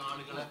രീതിയിലേക്ക്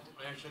ആളുകളെ,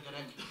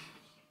 പ്രേക്ഷകരെ,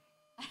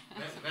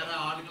 വേറെ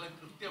ആളുകളെ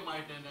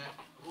കൃത്യമായിട്ട് തന്നെ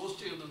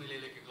റോസ്റ്റ് ചെയ്യുന്ന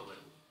നിലയിലേക്കൊക്കെ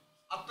വരുന്നു.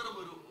 അത്തരം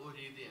ഒരു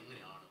രീതി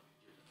എങ്ങനെയാണ്?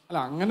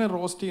 അല്ല, അങ്ങനെ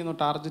റോസ്റ്റ് ചെയ്യുന്നു,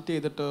 ടാർഗറ്റ്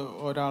ചെയ്തിട്ട്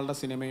ഒരാളുടെ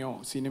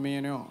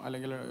സിനിമേനെയോ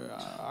അല്ലെങ്കിൽ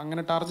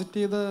അങ്ങനെ ടാർഗറ്റ്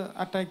ചെയ്ത്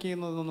അറ്റാക്ക്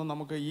ചെയ്യുന്നതൊന്നും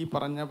നമുക്ക് ഈ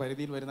പറഞ്ഞ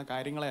പരിധിയിൽ വരുന്ന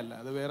കാര്യങ്ങളെ അല്ല.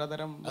 അത് വേറെ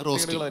തരം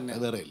റോസ്റ്റിംഗ് തന്നെ.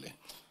 വേറെയല്ലേ?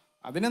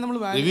 അതിനെ നമ്മൾ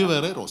റിവ്യൂ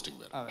വേറെ, റോസ്റ്റിംഗ്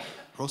വേറെ. അതെ,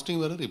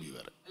 റോസ്റ്റിംഗ് വേറെ, റിവ്യൂ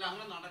വേറെ. അല്ല,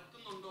 അങ്ങനെ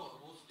നടക്കുന്നുണ്ടോ?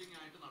 റോസ്റ്റിംഗ്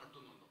ആയിട്ട്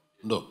നടക്കുന്നുണ്ടോ?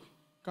 ഉണ്ടോ?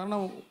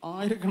 കാരണം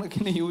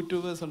ആയിരക്കണക്കിന്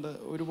യൂട്യൂബേഴ്സ് ഉണ്ട്,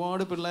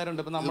 ഒരുപാട്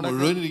പിള്ളേരുണ്ട്. ഇപ്പം നമ്മുടെ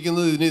മുഴുവൻ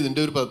ഇരിക്കുന്നത്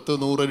ഇതിൻ്റെ ഒരു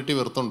 10-100 ഇരട്ടി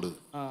വെറുത്തുണ്ട്.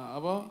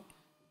 അപ്പോൾ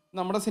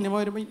നമ്മുടെ സിനിമ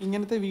വരുമ്പോൾ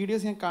ഇങ്ങനത്തെ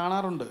വീഡിയോസ് ഞാൻ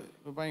കാണാറുണ്ട്.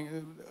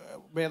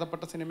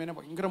 ഭേദപ്പെട്ട സിനിമേനെ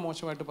ഭയങ്കര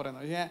മോശമായിട്ട്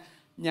പറയുന്നത്. പക്ഷേ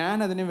ഞാൻ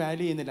അതിനെ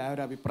വാല്യൂ ചെയ്യുന്നില്ല, ആ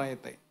ഒരു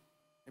അഭിപ്രായത്തെ.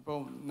 ഇപ്പോൾ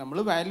നമ്മൾ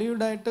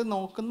വാല്യൂഡായിട്ട്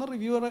നോക്കുന്ന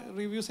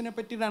റിവ്യൂസിനെ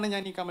പറ്റിയിട്ടാണ്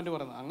ഞാൻ ഈ കമൻറ്റ്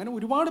പറയുന്നത്. അങ്ങനെ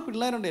ഒരുപാട്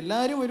പിള്ളേരുണ്ട്,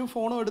 എല്ലാവരും ഒരു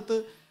ഫോണും എടുത്ത്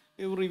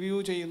റിവ്യൂ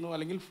ചെയ്യുന്നു,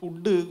 അല്ലെങ്കിൽ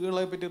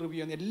ഫുഡുകളെ പറ്റി റിവ്യൂ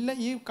ചെയ്യുന്നു. എല്ലാം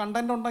ഈ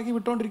കണ്ടൻറ് ഉണ്ടാക്കി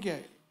വിട്ടുകൊണ്ടിരിക്കുക.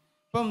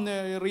 ഇപ്പം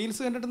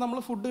റീൽസ് കണ്ടിട്ട് നമ്മൾ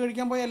ഫുഡ്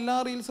കഴിക്കാൻ പോയ എല്ലാ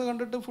റീൽസ്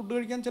കണ്ടിട്ട് ഫുഡ്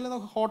കഴിക്കാൻ ചില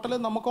ഹോട്ടൽ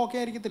നമുക്ക് ഓക്കെ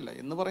ആയിരിക്കത്തില്ല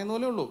എന്ന് പറയുന്ന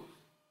പോലെ ഉള്ളൂ.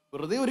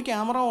 വെറുതെ ഒരു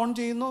ക്യാമറ ഓൺ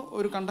ചെയ്യുന്നു,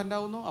 ഒരു കണ്ടന്റ്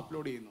ആവുന്നു,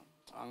 അപ്ലോഡ് ചെയ്യുന്നു.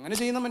 അങ്ങനെ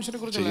ചെയ്യുന്ന മനുഷ്യരെ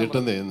കുറിച്ച്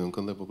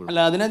അല്ല,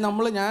 അതിനെ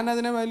ഞാൻ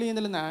അതിനെ വാല്യൂ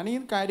ചെയ്യുന്നില്ല. ഞാൻ ഈ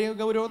കാര്യ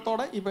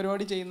ഗൗരവത്തോടെ ഈ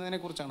പരിപാടി ചെയ്യുന്നതിനെ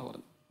കുറിച്ചാണ്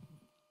പറഞ്ഞത്.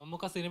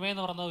 നമുക്ക് ആ സിനിമ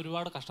എന്ന് പറഞ്ഞാൽ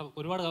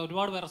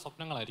ഒരുപാട് പേരുടെ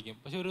സ്വപ്നങ്ങളായിരിക്കും.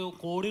 പക്ഷെ ഒരു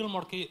കോടികൾ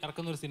മുടക്കി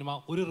ഇറക്കുന്ന ഒരു സിനിമ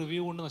ഒരു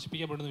റിവ്യൂ കൊണ്ട്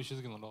നശിപ്പിക്കപ്പെടുന്നു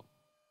വിശ്വസിക്കുന്നുണ്ടോ?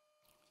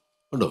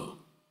 ഉണ്ടോ?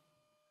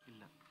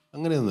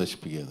 അങ്ങനെയൊന്നും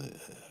നശിപ്പിക്കുന്നത്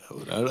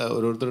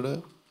ഓരോരുത്തരുടെ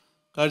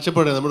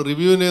കാഴ്ചപ്പാട്. നമ്മുടെ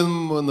റിവ്യൂവിനെ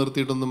ഒന്നും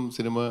നിർത്തിയിട്ടൊന്നും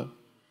സിനിമ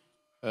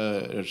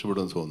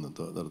രക്ഷപ്പെടുമെന്ന്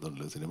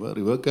നിർത്തുന്നില്ല. സിനിമ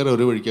റിവ്യൂക്കാർ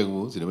ഒരു വഴിക്ക്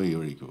പോകും, സിനിമ ഈ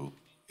വഴിക്ക് പോകും.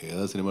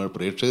 ഏതാ സിനിമ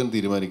പ്രേക്ഷകൻ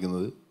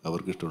തീരുമാനിക്കുന്നത്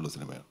അവർക്ക് ഇഷ്ടമുള്ള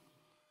സിനിമയാണ്.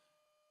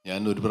 ഞാൻ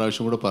ഒരു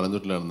പ്രാവശ്യം കൂടെ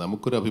പറഞ്ഞിട്ടുള്ളതാണ്,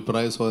 നമുക്കൊരു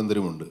അഭിപ്രായ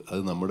സ്വാതന്ത്ര്യമുണ്ട്.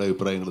 അത് നമ്മുടെ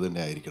അഭിപ്രായങ്ങൾ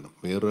തന്നെ ആയിരിക്കണം.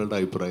 വേറൊരാളുടെ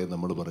അഭിപ്രായം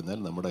നമ്മൾ പറഞ്ഞാൽ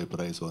നമ്മുടെ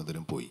അഭിപ്രായ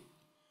സ്വാതന്ത്ര്യം പോയി.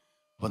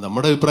 അപ്പോൾ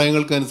നമ്മുടെ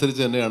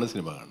അഭിപ്രായങ്ങൾക്കനുസരിച്ച് തന്നെയാണ്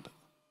സിനിമ കാണേണ്ടത്.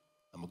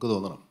 നമുക്ക്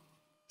തോന്നണം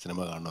സിനിമ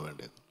കാണണോ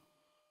വേണ്ടത്.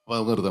 അപ്പോൾ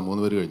നമുക്ക് നിർത്താം.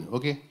 3 പേര് കഴിഞ്ഞു.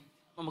 ഓക്കെ,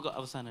 നമുക്ക്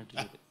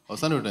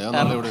അവസാനമായിട്ട് ഞാൻ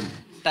നാളെ ഇവിടെ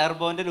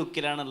ടർബോൻ്റെ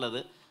ലുക്കിലാണുള്ളത്.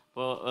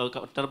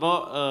 അപ്പോൾ ടർബോ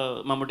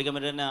മമ്മൂട്ടി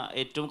കമ്പനി തന്നെ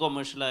ഏറ്റവും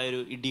കൊമേഴ്ഷ്യലായ ഒരു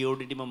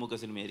ഇടിയോടിടി മമ്മൂക്ക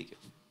സിനിമയായിരിക്കും.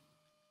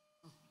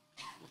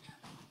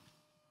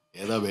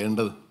 ഏതാ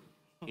വേണ്ടത്?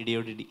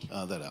 ഇടിയോടിടി.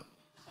 തരാം.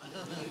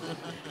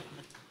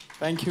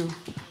 Thank you.